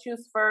girls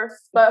choose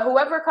first, but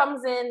whoever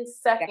comes in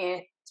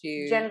second,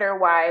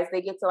 gender-wise,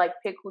 they get to like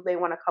pick who they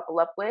want to couple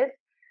up with.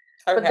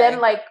 Okay. But then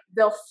like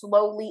they'll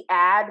slowly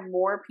add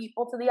more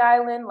people to the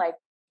island, like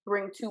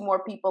bring 2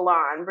 more people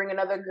on, bring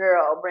another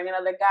girl, bring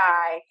another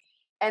guy.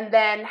 And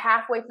then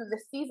halfway through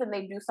the season,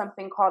 they do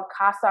something called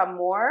Casa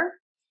Amor,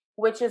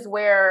 which is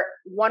where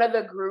one of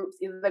the groups,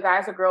 either the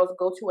guys or girls,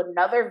 go to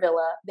another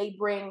villa. They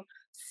bring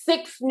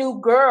 6 new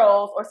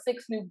girls or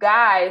 6 new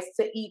guys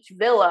to each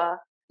villa.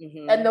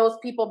 Mm-hmm. And those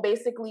people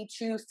basically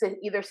choose to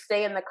either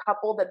stay in the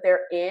couple that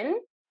they're in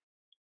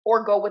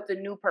or go with the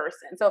new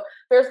person. So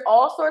there's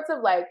all sorts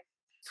of like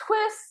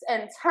twists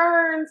and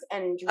turns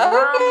and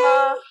drama.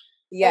 Okay.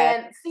 Yeah.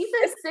 And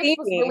season 6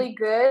 was really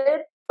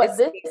good. But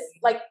this,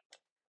 like,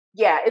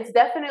 yeah, it's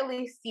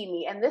definitely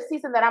steamy. And this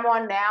season that I'm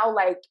on now,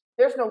 like,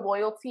 there's no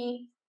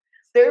loyalty.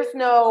 There's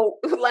no,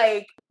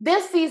 like,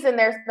 this season,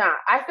 there's not.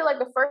 I feel like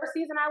the first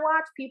season I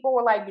watched, people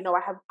were like, you know,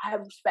 I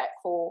have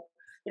respectful,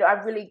 you know, I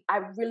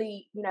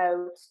really, you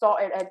know,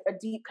 started a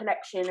deep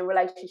connection and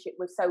relationship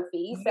with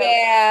Sophie. So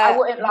I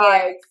wouldn't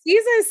like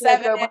season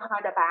 7 go behind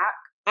her back.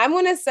 I'm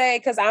going to say,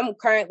 because I'm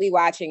currently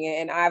watching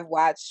it and I've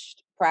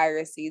watched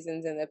prior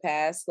seasons in the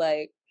past,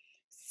 like,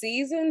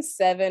 season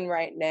 7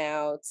 right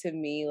now, to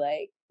me,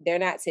 like, they're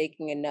not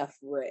taking enough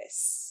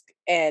risk.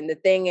 And the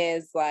thing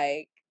is,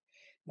 like,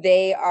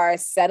 they are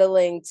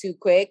settling too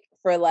quick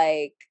for,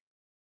 like,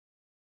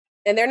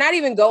 and they're not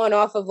even going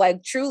off of,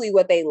 like, truly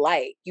what they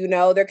like, you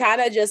know? They're kind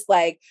of just,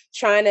 like,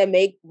 trying to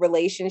make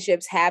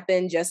relationships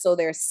happen just so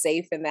they're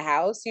safe in the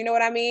house, you know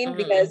what I mean? Mm-hmm.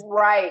 Because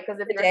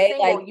if you're single,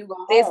 like, you go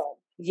home.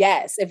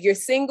 Yes, if you're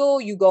single,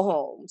 you go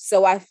home.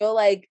 So I feel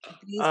like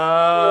these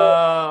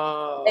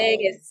people playing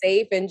it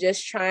safe and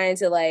just trying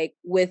to, like,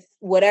 with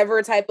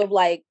whatever type of,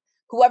 like,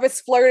 whoever's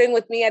flirting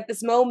with me at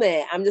this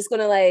moment, I'm just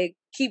going to, like,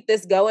 keep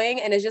this going.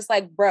 And it's just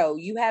like, bro,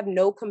 you have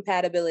no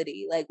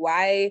compatibility. Like,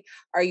 why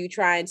are you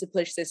trying to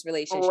push this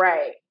relationship?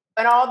 Right.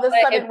 And all of a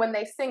sudden, when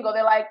they're single,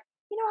 they're like,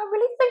 you know, I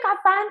really think I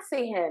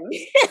fancy him.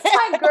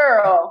 My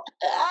girl.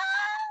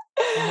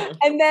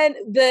 And then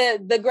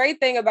the great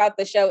thing about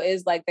the show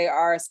is, like, there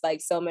are,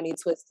 like, so many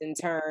twists and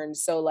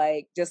turns. So,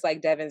 like, just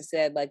like Devin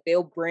said, like,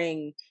 they'll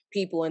bring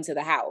people into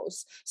the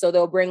house. So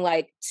they'll bring,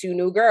 like, 2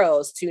 new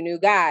girls, 2 new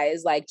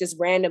guys, like, just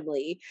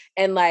randomly.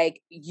 And, like,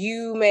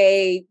 you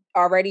may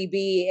already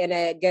be in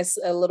a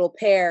little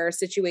pair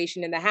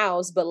situation in the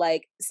house, but,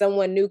 like,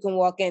 someone new can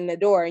walk in the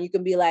door and you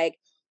can be like,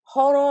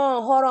 hold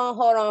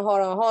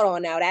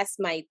on. Now that's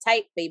my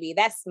type, baby.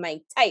 That's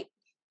my type.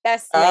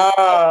 That's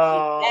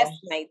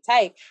my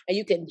type. And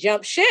you can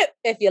jump ship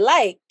if you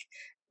like.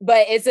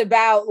 But it's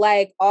about,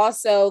 like,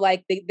 also,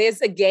 like,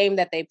 there's a game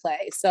that they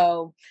play.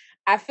 So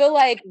I feel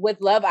like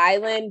with Love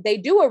Island, they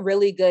do a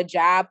really good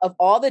job. Of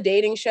all the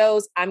dating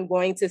shows, I'm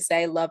going to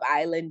say Love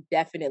Island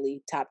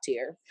definitely top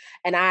tier.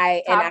 And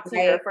top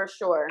tier for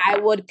sure. I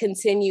would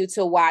continue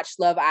to watch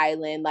Love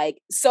Island, like,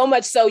 so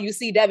much so you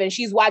see Devin,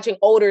 she's watching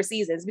older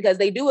seasons because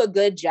they do a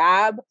good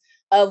job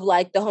of,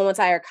 like, the whole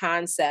entire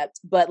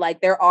concept. But,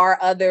 like, there are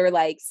other,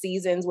 like,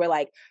 seasons where,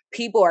 like,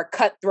 people are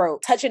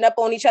cutthroat, touching up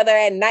on each other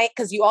at night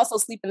because you also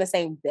sleep in the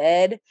same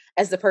bed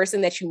as the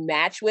person that you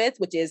match with,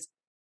 which is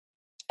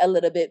a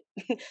little bit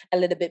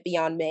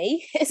beyond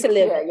me. It's a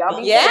little y'all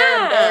be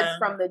sharing beds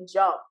from the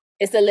jump.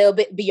 It's a little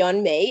bit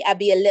beyond me. I'd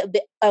be a little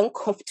bit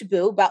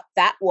uncomfortable about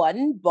that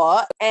one.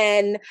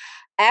 And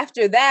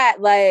after that,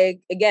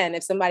 like, again,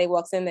 if somebody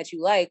walks in that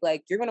you like,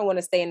 you're going to want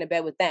to stay in the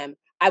bed with them.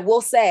 I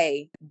will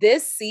say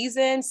this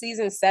season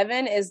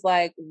 7, is,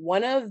 like,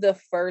 one of the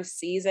first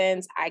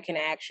seasons I can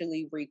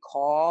actually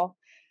recall,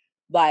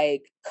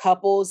 like,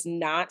 couples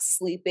not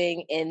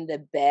sleeping in the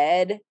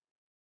bed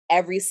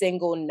every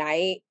single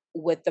night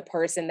with the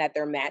person that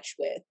they're matched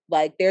with.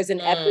 Like, there's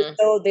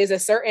a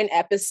certain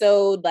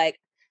episode, like,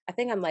 I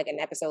think I'm, like, in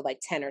episode, like,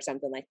 10 or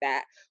something like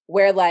that,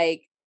 where,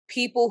 like,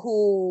 people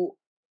who,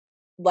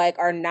 like,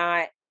 are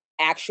not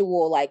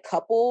actual, like,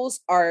 couples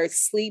are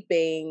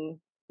sleeping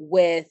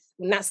with,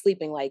 not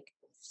sleeping, like,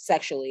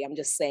 sexually, I'm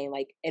just saying,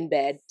 like, in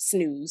bed,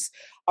 snooze,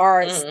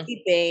 are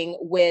sleeping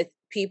with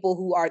people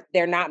who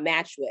they're not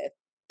matched with.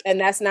 And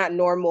that's not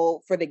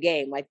normal for the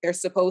game. Like, they're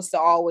supposed to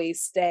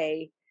always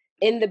stay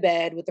in the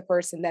bed with the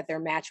person that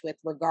they're matched with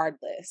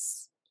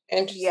regardless.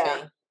 Interesting.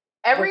 Yeah.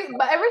 Every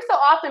so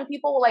often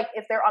people will, like,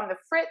 if they're on the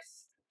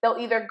fritz, they'll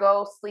either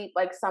go sleep,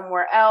 like,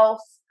 somewhere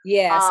else.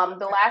 Yes.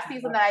 The last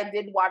season that I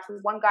did watch was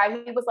one guy,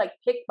 he was, like,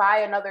 picked by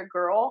another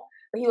girl,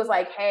 but he was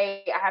like,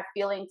 hey, I have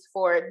feelings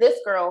for this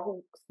girl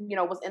who, you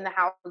know, was in the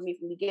house with me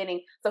from the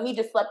beginning. So he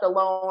just slept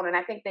alone. And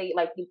I think they,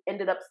 like, he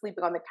ended up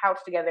sleeping on the couch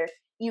together,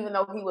 even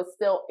though he was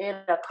still in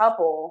a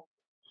couple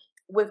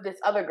with this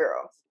other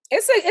girl.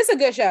 It's a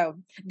good show.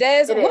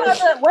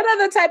 What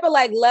other type of,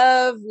 like,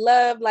 love,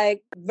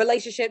 like,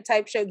 relationship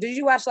type show? Did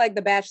you watch, like,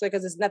 The Bachelor?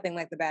 Because it's nothing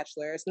like The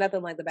Bachelor. It's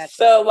nothing like The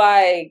Bachelor. So,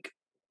 like,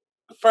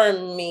 for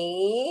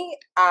me,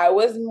 I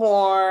was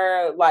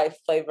more like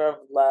Flavor of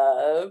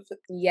Love.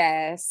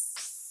 Yes.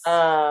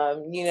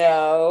 You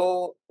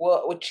know,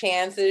 with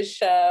Chance's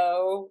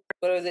show.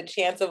 what was it?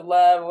 Chance of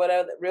Love,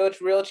 whatever. Real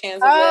Chance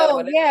of Love.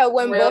 Oh yeah,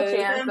 when Real both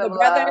Chance the of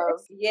brothers. Love.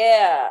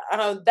 Yeah,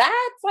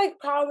 that's like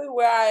probably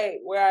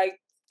where I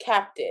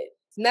capped it.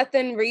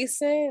 Nothing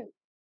recent.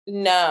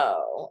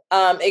 No,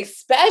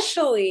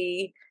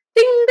 especially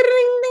ding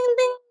ding ding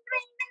ding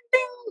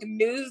ding ding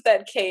news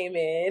that came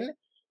in.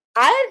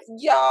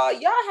 Y'all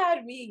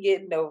had me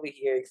getting over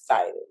here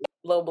excited.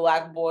 Little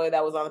black boy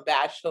that was on The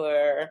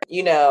Bachelor,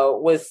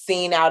 was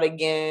seen out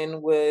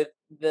again with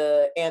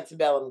the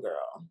antebellum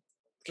girl.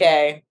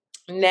 Okay,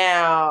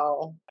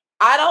 now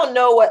I don't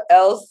know what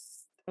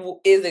else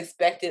is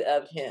expected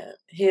of him.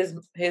 His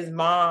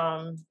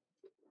mom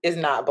is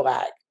not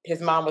black. His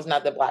mom was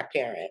not the black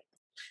parent.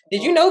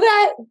 Did you know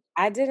that?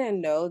 I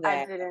didn't know that.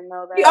 I didn't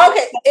know that.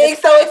 Okay, it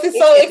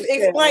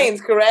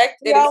explains, correct?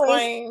 It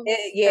explains.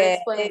 It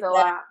explains a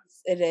lot.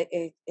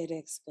 It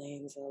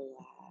explains a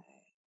lot.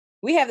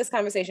 We have this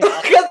conversation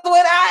because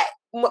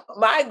when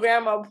my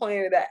grandma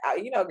pointed that out,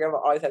 grandma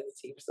always has a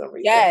tea for some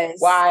reason. Yes.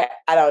 Why?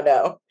 I don't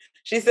know.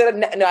 She said,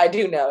 no, I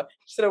do know.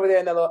 She said over there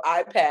in the little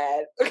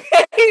iPad.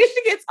 Okay,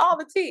 she gets all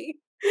the tea.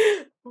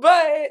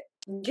 But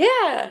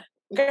yeah,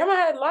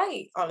 grandma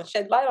had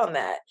shed light on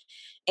that.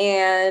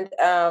 And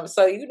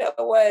so you know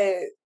what?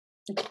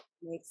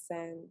 Makes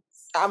sense.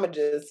 I'ma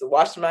just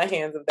wash my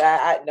hands of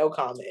that. I had no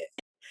comment.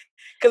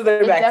 Because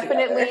they're back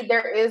definitely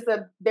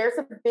together. there's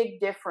a big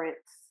difference.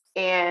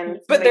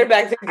 But they're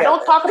back together. I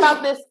don't talk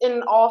about this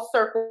in all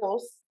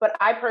circles, but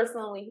I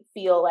personally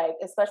feel like,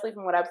 especially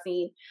from what I've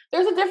seen,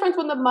 there's a difference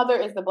when the mother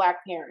is the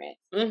black parent.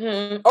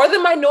 Mm-hmm. Or the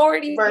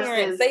minority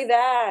parent. Say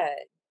that.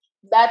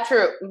 That's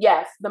true.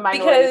 Yes, the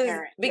minority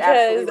parent. You're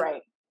absolutely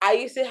right. I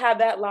used to have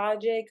that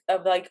logic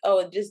of like,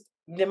 oh, just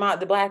the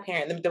black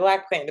parent, the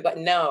black parent.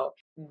 No,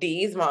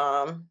 Dee's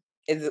mom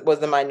was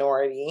the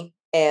minority.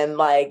 And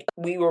like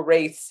we were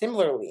raised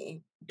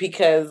similarly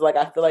because like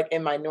I feel like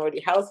in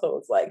minority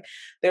households, like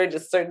there are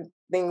just certain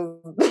things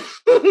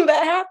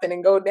that happen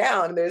and go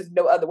down and there's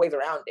no other ways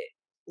around it.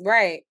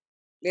 Right.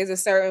 There's a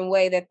certain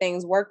way that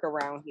things work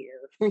around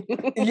here.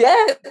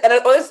 Yes. And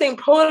it's the same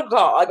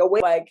protocol, like a way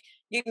like,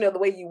 the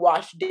way you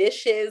wash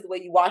dishes, the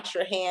way you wash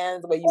your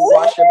hands, the way you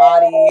wash your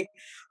body,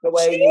 the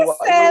way you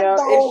said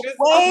the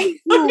way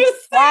you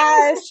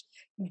wash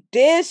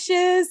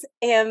dishes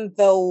and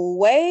the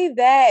way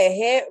that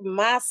hit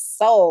my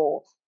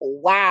soul.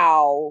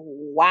 Wow.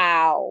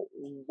 Wow.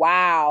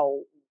 Wow.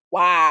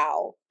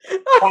 Wow.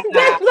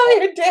 Wow.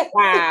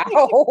 Wow.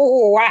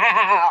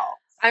 Wow.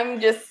 I'm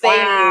just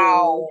saying.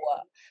 Wow.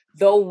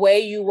 The way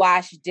you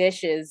wash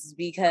dishes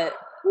because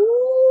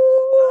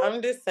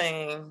I'm just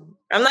saying.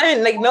 I'm not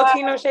even like no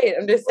tea, no shade.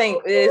 I'm just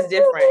saying it is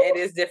different. It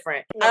is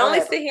different. I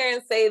only sit here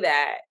and say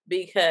that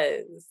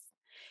because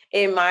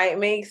it might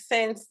make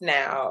sense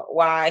now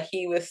why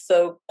he was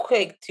so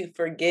quick to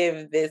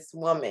forgive this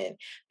woman.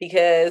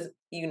 Because,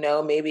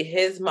 maybe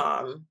his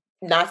mom,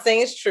 not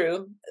saying it's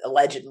true,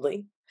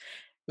 allegedly,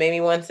 maybe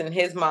once in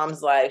his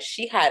mom's life,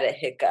 she had a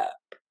hiccup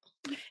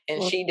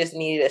and she just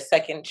needed a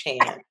second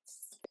chance.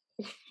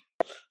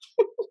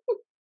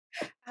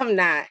 I'm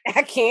not.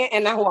 I can't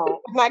and I won't.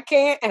 I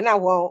can't and I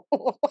won't.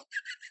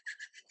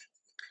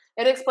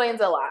 It explains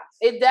a lot.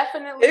 It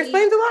definitely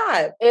explains a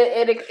lot.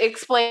 It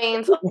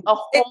explains a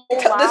whole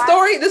lot.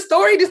 The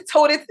story just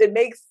told it. It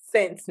makes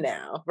sense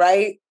now,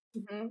 right?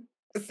 Mm-hmm.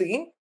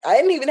 See, I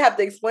didn't even have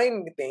to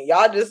explain anything.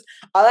 Y'all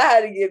all I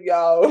had to give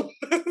y'all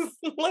was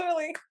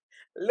literally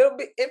a little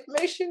bit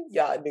information.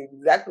 Y'all knew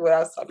exactly what I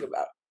was talking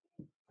about.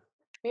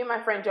 Me and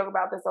my friend joke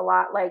about this a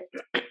lot. Like,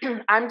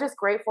 I'm just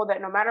grateful that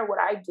no matter what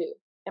I do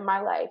in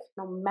my life,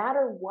 no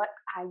matter what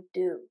I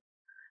do,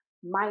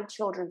 my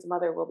children's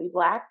mother will be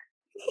Black.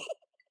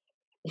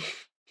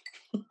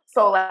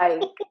 So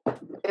like,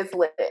 it's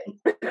lit.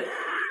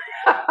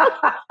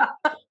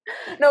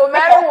 No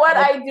matter what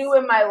I do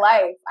in my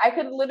life, I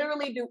could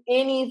literally do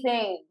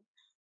anything,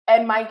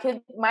 and my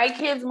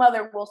kid's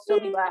mother will still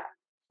be Black.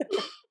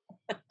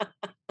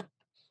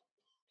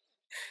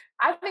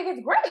 I think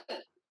it's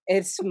great.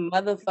 It's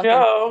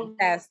motherfucking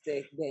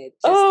fantastic, bitch.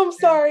 Oh, I'm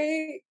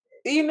sorry.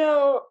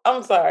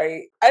 I'm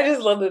sorry. I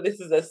just love that this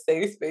is a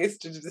safe space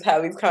to just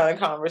have these kind of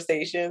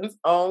conversations,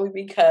 only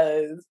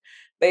because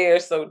they are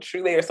so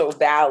true. They are so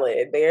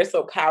valid. They are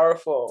so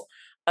powerful.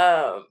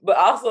 But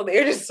also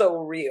they're just so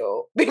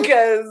real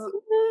because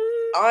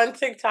on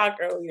TikTok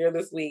earlier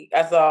this week,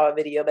 I saw a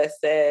video that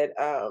said,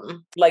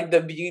 like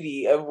the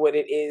beauty of what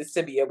it is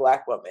to be a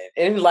Black woman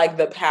and like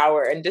the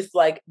power and just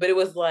like, but it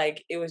was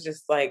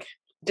just like,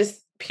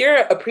 just pure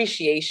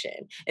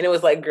appreciation. And it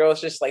was like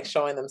girls just like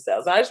showing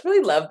themselves. And I just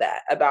really love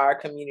that about our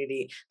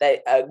community,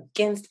 that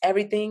against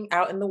everything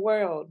out in the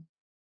world,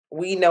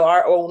 we know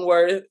our own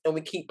worth and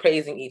we keep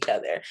praising each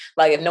other.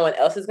 Like if no one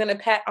else is going to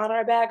pat on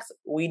our backs,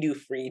 we do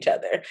for each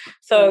other.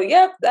 So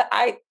yep,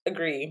 I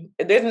agree.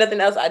 If there's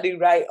nothing else I do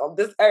right on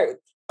this earth,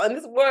 on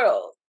this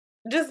world,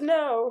 just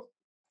know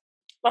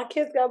my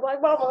kids got Black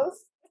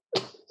mamas.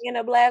 Being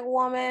a Black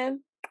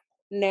woman.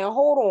 Now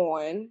hold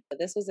on.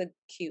 This was a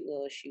cute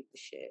little shoot the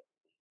shit.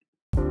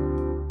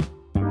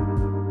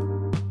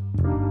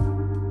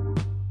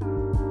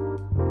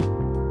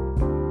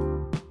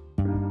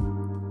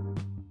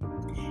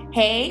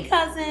 Hey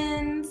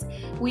cousins!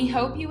 We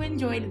hope you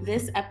enjoyed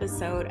this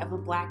episode of a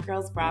Black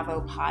Girls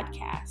Bravo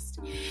podcast.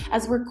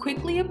 As we're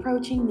quickly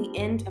approaching the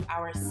end of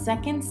our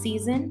second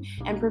season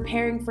and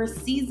preparing for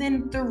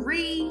season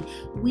 3,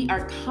 we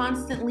are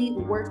constantly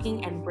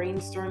working and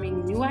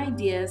brainstorming new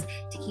ideas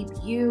to keep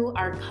you,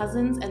 our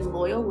cousins and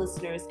loyal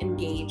listeners,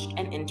 engaged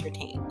and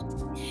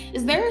entertained.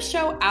 Is there a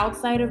show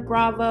outside of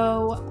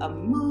Bravo, a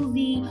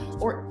movie,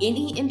 or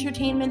any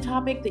entertainment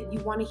topic that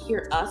you want to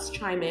hear us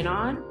chime in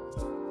on?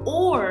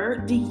 Or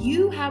do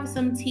you have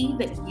some tea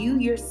that you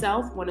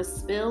yourself want to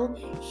spill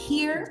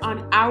here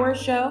on our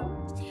show?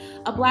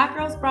 A Black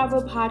Girls Bravo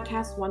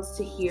podcast wants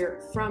to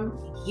hear from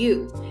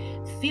you.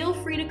 Feel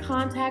free to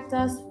contact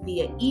us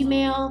via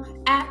email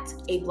at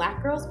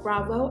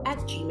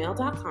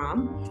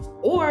ablackgirlsbravo@gmail.com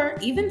or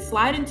even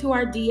slide into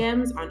our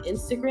DMs on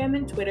Instagram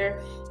and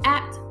Twitter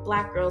at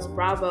Black Girls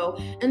Bravo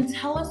and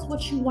tell us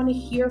what you want to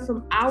hear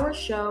from our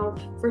show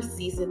for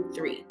season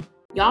 3.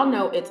 Y'all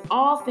know it's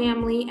all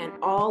family and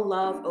all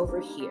love over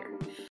here.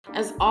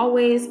 As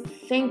always,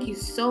 thank you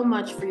so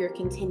much for your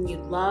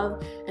continued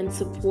love and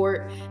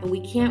support, and we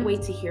can't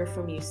wait to hear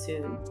from you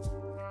soon.